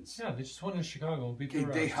Orleans. Yeah, they just won in Chicago and beat the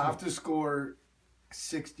Rams. They have to score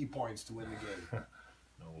 60 points to win the game.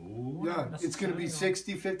 No. Yeah, it's going to be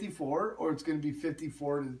 60-54, or it's going to be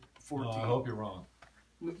 54-14. No, I hope you're wrong.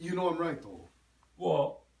 You know I'm right, though.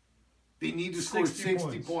 Well, they need to score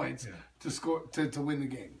 60 points to score to win the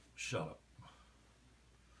game. Shut up.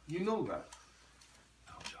 You know that.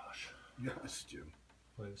 Oh, Josh. Yes, Jim.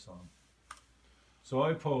 Play the song. So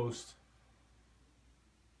I post.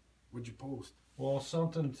 What'd you post? Well,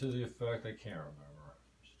 something to the effect, I can't remember.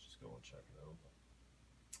 I should just go and check it out.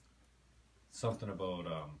 Something about,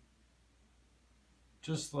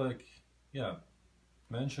 just like,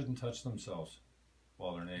 men shouldn't touch themselves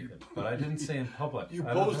while they're naked. But I didn't say in public. You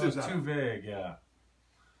posted that. It was too vague, yeah.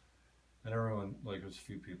 And everyone, like, there's a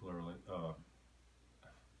few people who are like,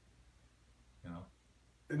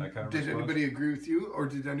 that kind of did response. anybody agree with you, or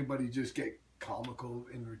did anybody just get comical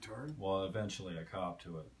in return? Well, eventually I copped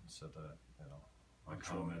to it and said that, I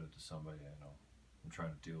commented to somebody, I'm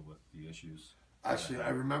trying to deal with the issues. Actually, I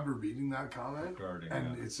remember reading that comment,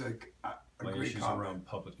 and it's like a my great issues comment. Around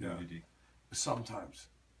public nudity. Sometimes.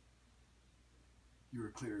 You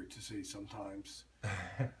were clear to say sometimes.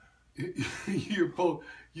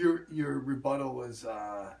 Your rebuttal was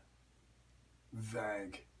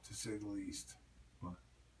vague, to say the least. What?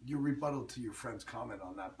 Your rebuttal to your friend's comment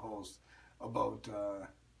on that post about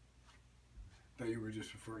that you were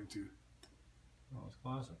just referring to. Oh, it's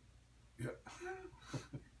classic. Yeah.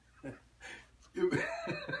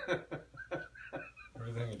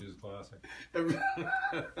 Everything I do is classic.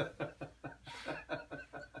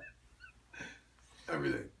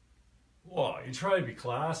 Everything. Well, you try to be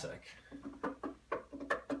classic.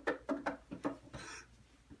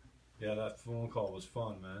 Yeah, that phone call was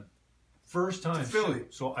fun, man. First time. Philly.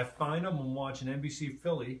 So I find them and watching NBC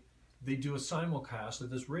Philly. They do a simulcast of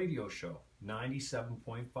this radio show,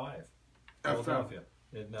 97.5, Philadelphia.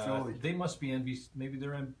 And they must be NBC. Maybe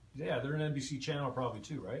they're an NBC channel probably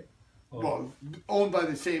too, right? Well, owned by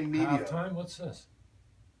the same media. Halftime. What's this?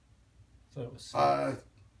 So it was. Oh,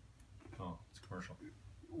 it's commercial.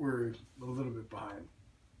 We're a little bit behind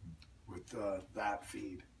with that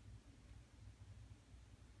feed.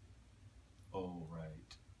 Oh,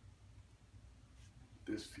 right.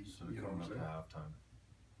 This feed. So you don't have halftime.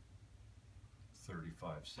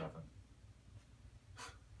 35-7.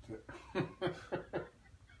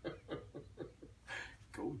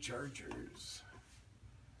 Go Chargers.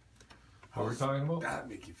 What were we talking about? That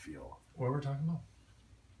make you feel? What were we talking about?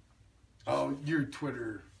 Oh, your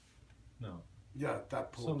Twitter. No. Yeah,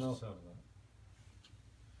 that post. Something else out of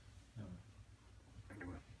that.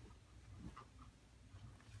 Anyway.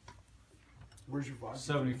 Where's your vibe?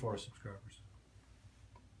 74 subscribers.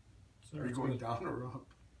 Are you going down or up?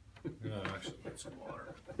 Yeah, actually, get some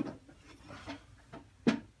water.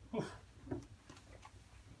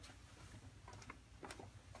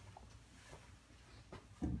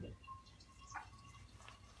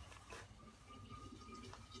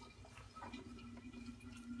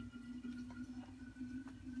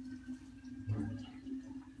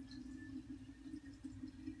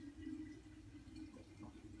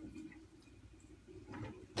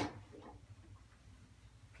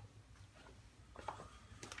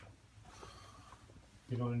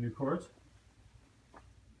 You know any new chords?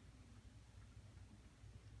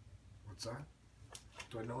 What's that?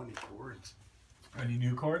 Do I know any chords? Any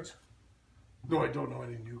new chords? No, I don't know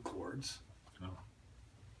any new chords. No.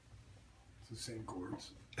 It's the same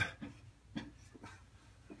chords.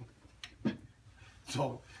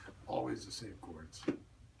 So, always the same chords.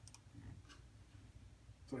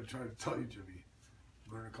 So I try to tell you, Jimmy,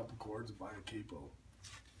 learn a couple chords and buy a capo.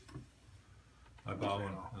 I bought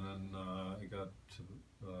one, and then I got to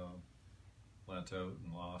Lent out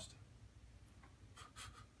and lost.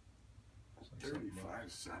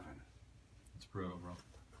 35-7. brutal, bro.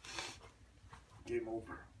 Game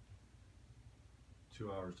over.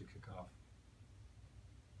 2 hours to kick off.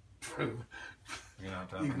 You're gonna have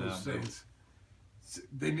to have Eagles a nap. Saints.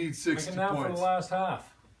 They need 60 Take a nap points. for the last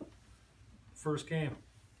half. First game.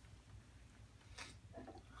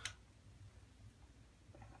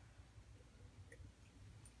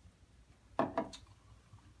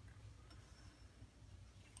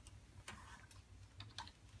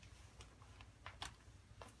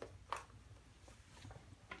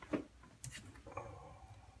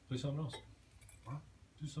 Play something else. What?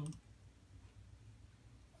 Do something.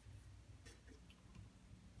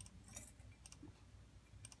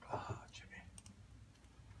 Ah, Jimmy.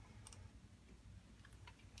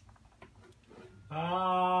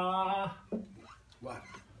 What?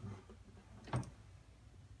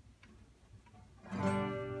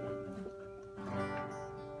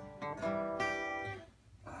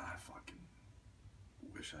 I fucking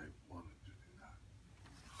wish I wanted to do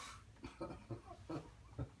that.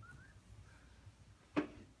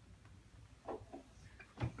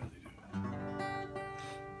 Really do.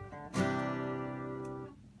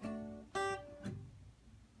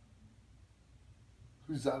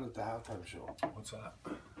 Who's out at the halftime show? What's that?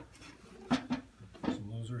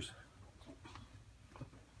 Some losers.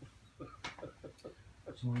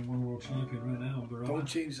 There's only one world champion right now. They're Don't on.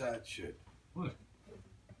 change that shit. What?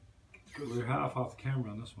 We're half off the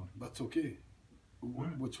camera on this one. That's okay.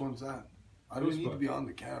 Which one's that? I don't need to be on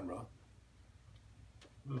the camera.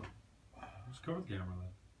 Oh. Just cover the camera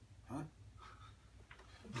then. Huh?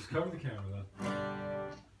 Just cover the camera then.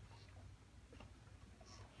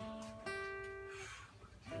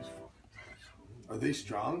 Are they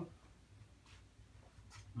strong?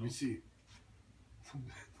 Let me see.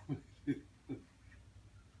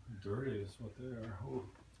 Dirty is what they are. Oh.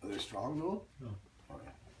 Are they strong though? No. Oh,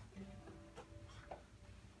 yeah.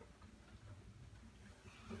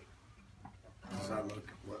 Does that look?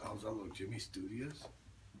 How's that look? Jimmy Studios?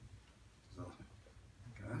 Does that,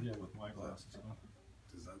 okay. Yeah, with my glasses on.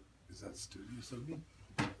 Is that studious of me?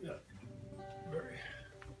 Yeah. Very.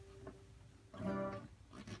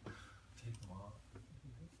 Take them off.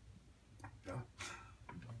 Yeah.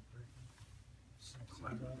 I'm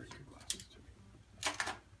not gonna break your glasses, Jimmy.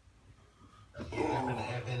 You're gonna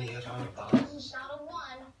have any other Shot a 1.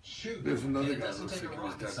 shoot. There's another And it guy doesn't who's take a sick of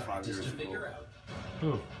his rocket dad 5 years scientist to figure ago. out.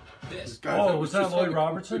 Who? This Guy Oh, that was that just Lloyd on-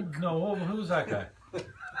 Robertson? No, who's that guy?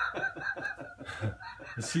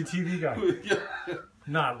 The CTV guy. Yeah.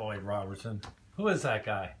 Not Lloyd Robertson. Who is that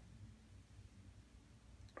guy?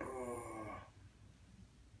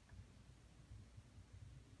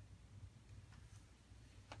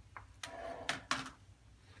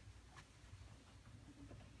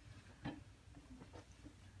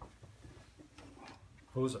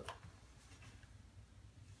 Who is it?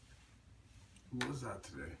 Who was that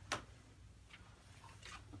today?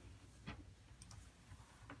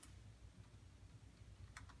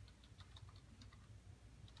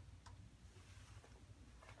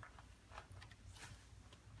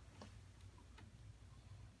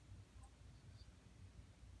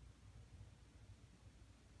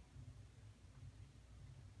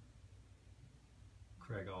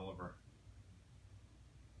 Craig Oliver.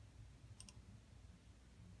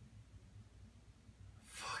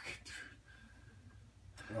 Fucking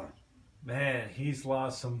dude. What? Man, he's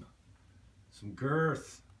lost some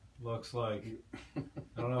girth. Looks like. I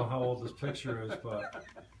don't know how old this picture is, but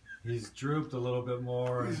he's drooped a little bit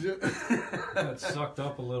more. And got sucked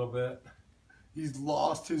up a little bit. He's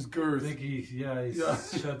lost his girth. I think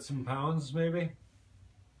he's shed some pounds maybe.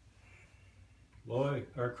 Lloyd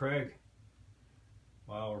or Craig.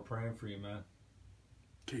 Wow, we're praying for you, man.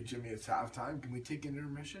 Okay, Jimmy, it's halftime. Can we take an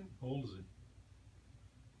intermission? How old is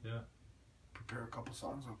he? Yeah, Prepare a couple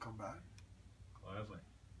songs. I'll come back. gladly.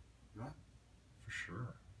 Yeah. For sure.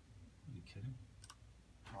 Are you kidding?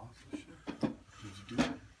 Oh, for sure. Did you do it?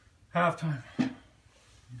 Halftime.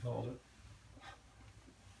 You called it.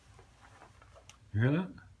 You hear that?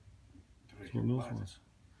 Did I That's hear what Mills what? wants.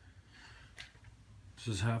 This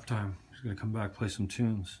is halftime. He's gonna come back, play some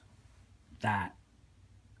tunes. That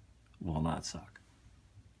will not suck.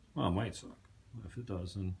 Well, it might suck. If it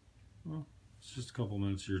does, then, well, it's just a couple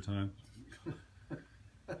minutes of your time.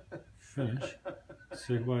 Finish.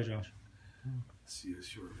 Say goodbye, Josh. See you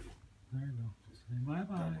shortly. There you go. Say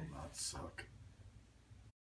bye-bye. That will not suck.